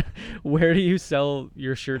fine. Where do you sell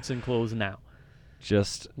your shirts and clothes now?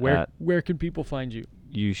 Just Where can people find you?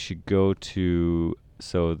 you should go to,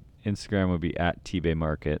 so Instagram would be at T-Bay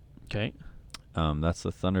Market. Okay. That's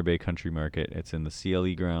the Thunder Bay Country Market. It's in the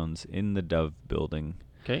CLE grounds in the Dove building.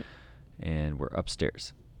 Okay. And we're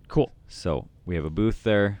upstairs. Cool. So we have a booth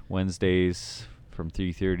there Wednesdays from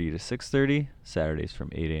 3:30 to 6:30, Saturdays from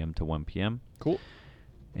 8 a.m. to 1 p.m. Cool.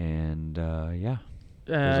 And yeah,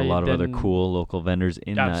 there's a lot of other cool local vendors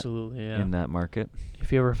in absolutely, yeah. that market.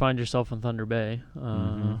 If you ever find yourself in Thunder Bay,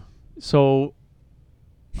 Mhm. so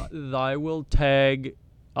I will tag.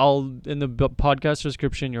 In the podcast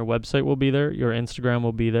description, your website will be there. Your Instagram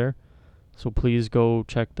will be there. So please go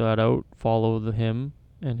check that out. Follow him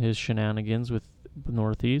and his shenanigans with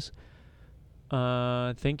Northeast.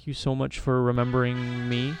 Thank you so much for remembering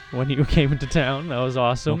me when you came into town. That was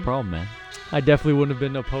awesome. No problem, man. I definitely wouldn't have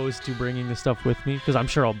been opposed to bringing the stuff with me because I'm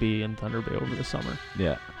sure I'll be in Thunder Bay over the summer.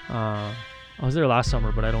 Yeah. I was there last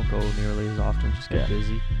summer, but I don't go nearly as often. Just get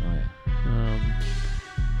busy. Oh yeah.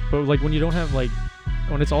 But like when you don't have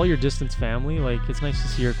when it's all your distance family, like it's nice to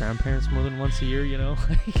see your grandparents more than once a year, you know?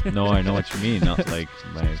 No, I know what you mean. Not like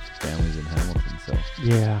my family's in Hamilton, so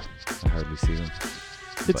Yeah. I hardly see them.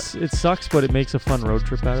 It sucks, but it makes a fun road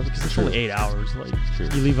trip out of it because it's only 8 hours. Like True.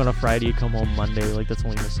 you leave on a Friday, you come home Monday. Like that's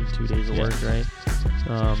only missing 2 days of work, right?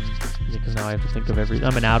 Because now I have to think of everything.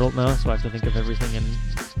 I'm an adult now, so I have to think of everything and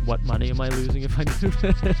what money am I losing if I do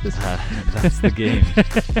this? That's the game.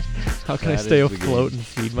 How can I That stay is the afloat game. and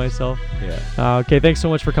feed myself? Yeah. Okay, thanks so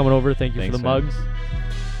much for coming over. Thank you Thanks, for the man. mugs.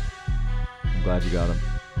 I'm glad you got him.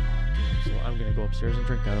 So I'm gonna go upstairs and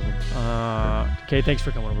drink out of them. Okay, thanks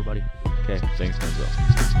for coming over, buddy. Okay, thanks, Denzel.